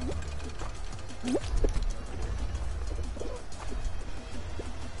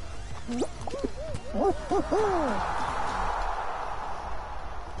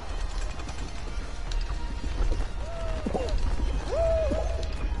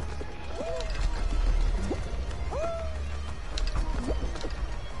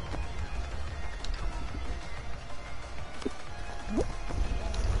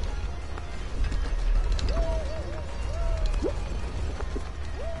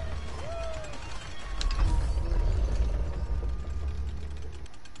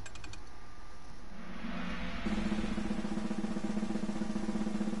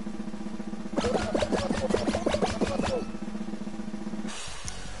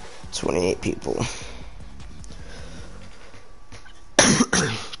 People.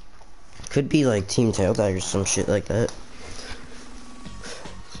 Could be like Team Tail Tag or some shit like that.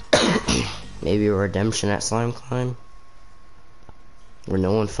 Maybe a redemption at Slime Climb. Where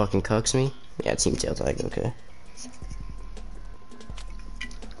no one fucking cucks me. Yeah, Team Tail Tag, okay.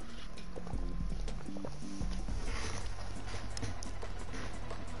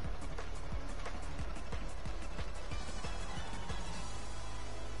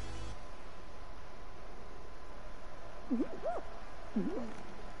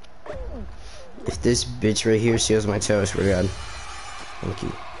 If this bitch right here steals my tail, I swear to God. Thank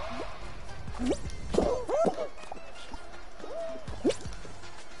you.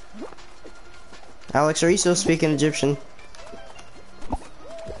 Alex, are you still speaking Egyptian?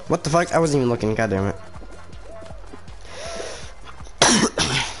 What the fuck? I wasn't even looking, god damn it.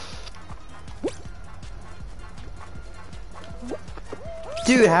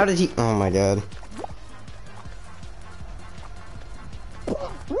 Dude, how did he? Oh my god.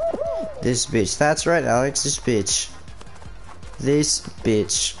 This bitch. That's right, Alex. This bitch. This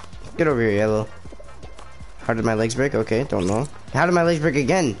bitch. Get over here, Yellow. How did my legs break? Okay, don't know. How did my legs break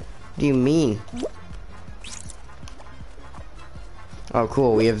again? What do you mean? Oh,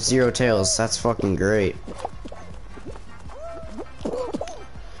 cool. We have 0 tails. That's fucking great.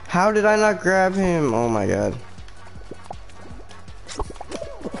 How did I not grab him? Oh my god.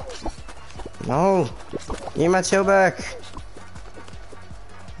 No. Give me my tail back.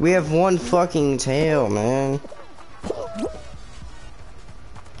 We have 1 fucking tail, man.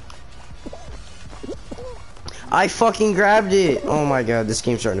 I fucking grabbed it. Oh my god, this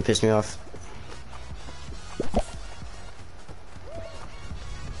game's starting to piss me off.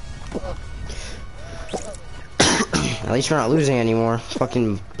 At least we're not losing anymore.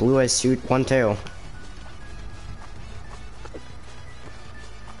 Fucking blue-eyed suit, one tail.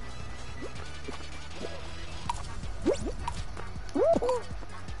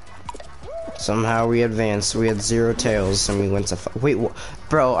 Somehow we advanced. We had 0 tails and we went to wait,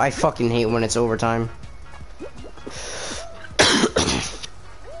 bro, I fucking hate when it's overtime.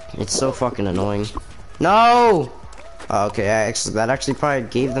 It's so fucking annoying. No! Oh, okay, that actually probably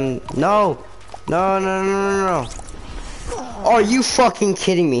gave them... No! No, no, no, no, no. Are you fucking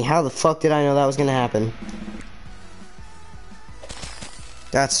kidding me? How the fuck did I know that was gonna happen?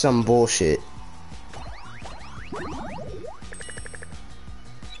 That's some bullshit.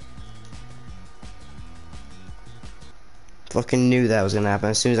 Fucking knew that was gonna happen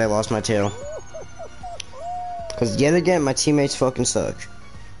as soon as I lost my tail. Cause yet again, my teammates fucking suck.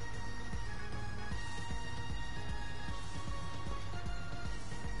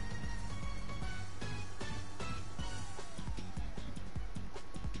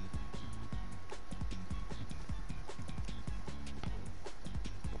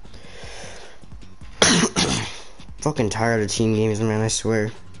 Fucking tired of team games, man, I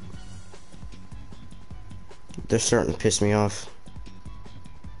swear. They're starting to piss me off.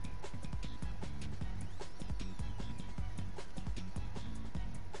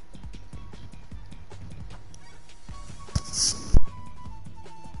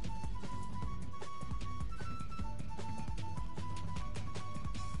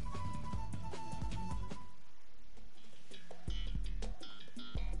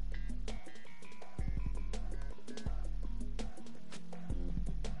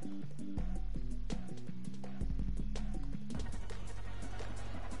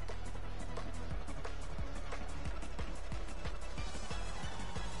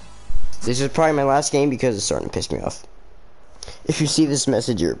 This is probably my last game because it's starting to piss me off. If you see this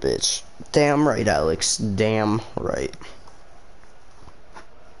message, you're a bitch. Damn right, Alex. Damn right.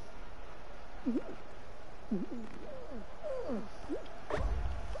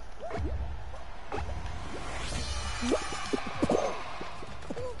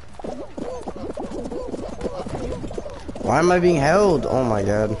 Why am I being held? Oh my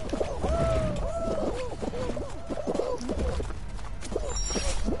god.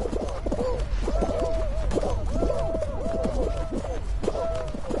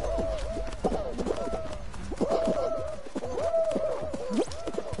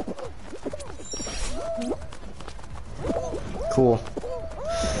 Cool.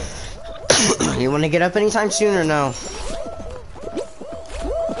 You want to get up anytime soon or no?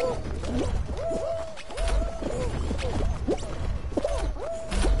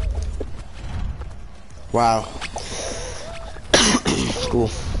 Wow.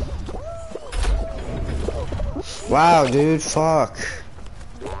 Cool. Wow, dude, fuck.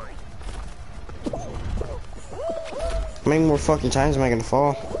 How many more fucking times am I gonna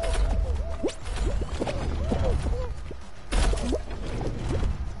fall?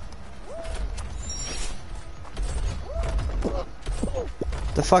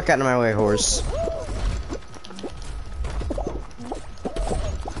 The fuck out of my way, horse.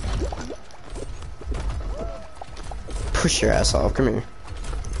 Push your ass off, come here.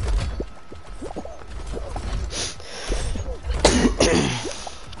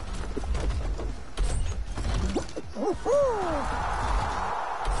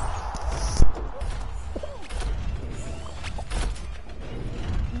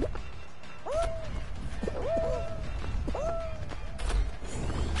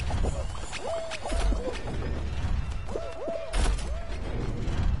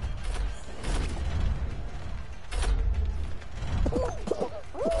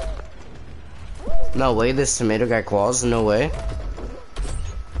 No way, this tomato guy claws? No way.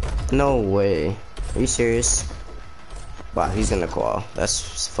 No way. Are you serious? Wow, he's gonna claw.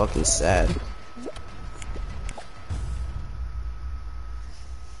 That's fucking sad.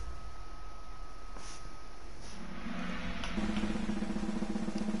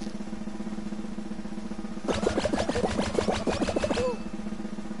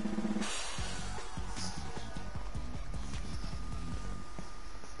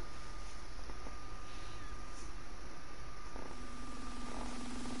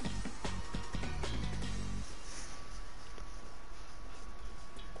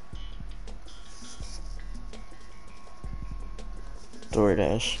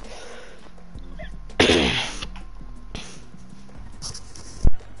 DoorDash.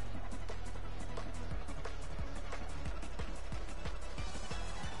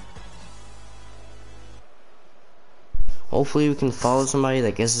 Hopefully we can follow somebody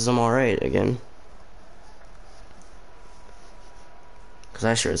that guesses I'm alright again. Cause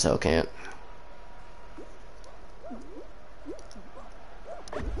I sure as hell can't.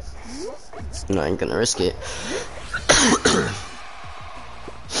 I'm not even gonna risk it.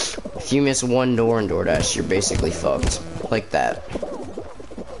 If you miss one door in DoorDash, you're basically fucked. Like that.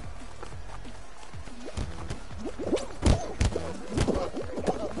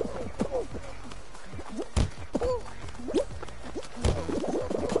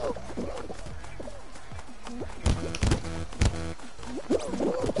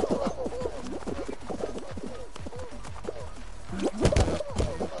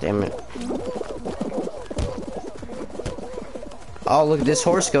 Damn it. Oh, look at this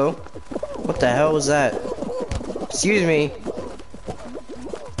horse go. What the hell was that? Excuse me.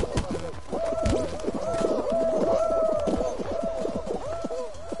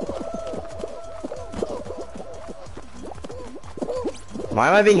 Why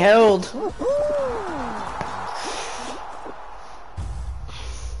am I being held?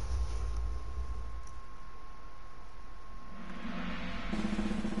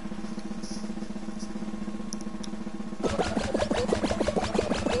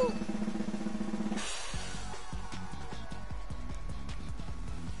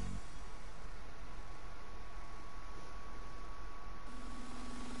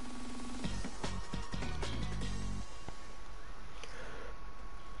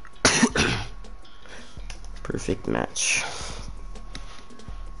 Perfect match.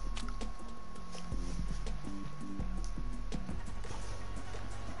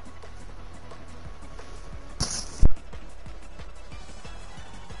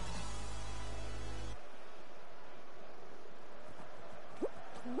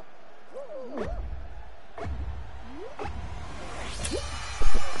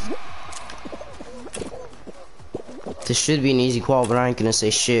 This should be an easy qual, but I ain't gonna say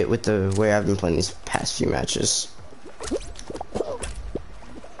shit with the way I've been playing these past few matches.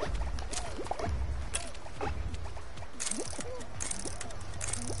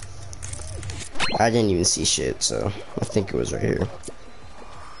 I didn't even see shit, so I think it was right here.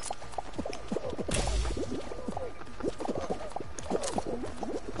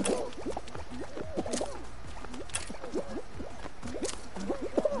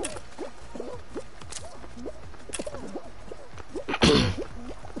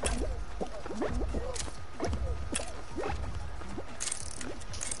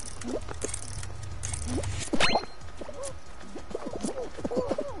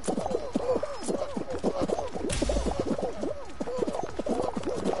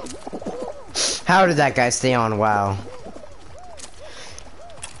 How did that guy stay on? Wow.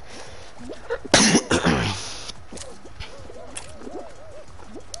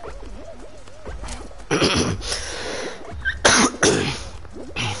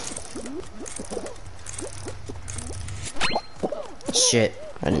 Shit,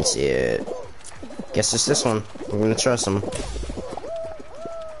 I didn't see it. Guess it's this one. I'm gonna trust him.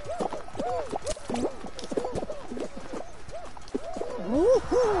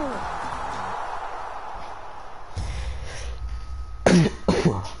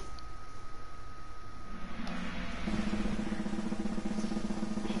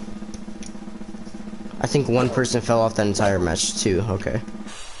 I think one person fell off that entire match too. Okay.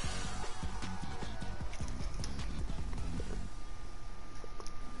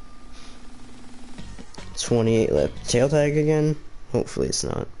 .28 left. Tail tag again? Hopefully it's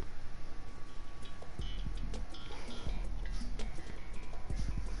not.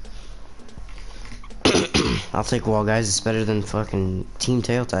 I'll take wall, guys. It's better than fucking team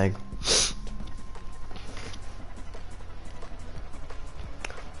tail tag.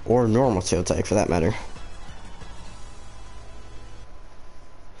 Or normal tail tag for that matter.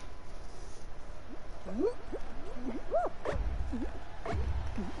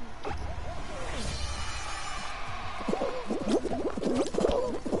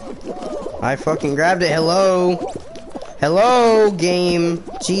 I fucking grabbed it. Hello? Hello, game.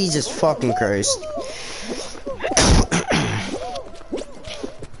 Jesus fucking Christ.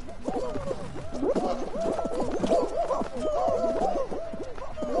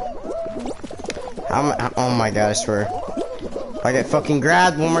 Oh my god, I swear. If I get fucking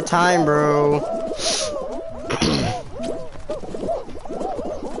grabbed one more time, bro.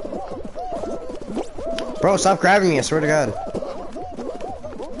 Bro, stop grabbing me, I swear to god.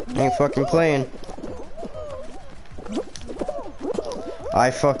 I ain't fucking playing. I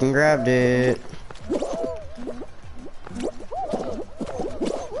fucking grabbed it.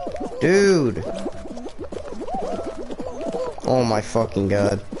 Dude. Oh my fucking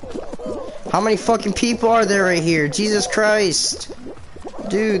god. How many fucking people are there right here? Jesus Christ.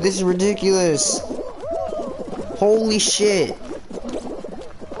 Dude, this is ridiculous. Holy shit.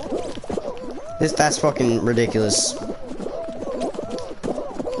 That's fucking ridiculous.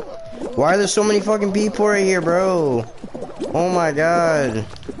 Why are there so many fucking people right here, bro? Oh my god.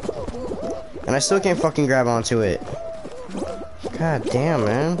 And I still can't fucking grab onto it. God damn,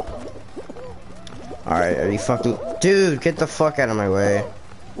 man. Alright, are you fucking... Dude, get the fuck out of my way.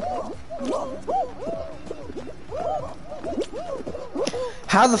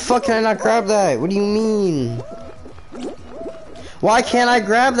 How the fuck can I not grab that? What do you mean? Why can't I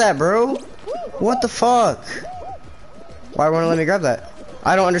grab that, bro? What the fuck? Why won't it let me grab that?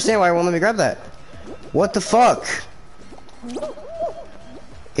 I don't understand why it won't let me grab that. What the fuck?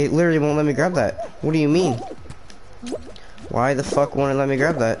 It literally won't let me grab that. What do you mean? Why the fuck won't it let me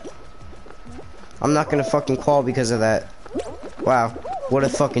grab that? I'm not gonna fucking call because of that. Wow, what a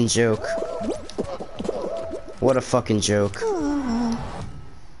fucking joke. What a fucking joke.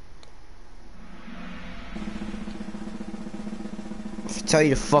 If I tell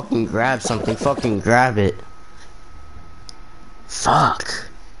you to fucking grab something, fucking grab it. Fuck.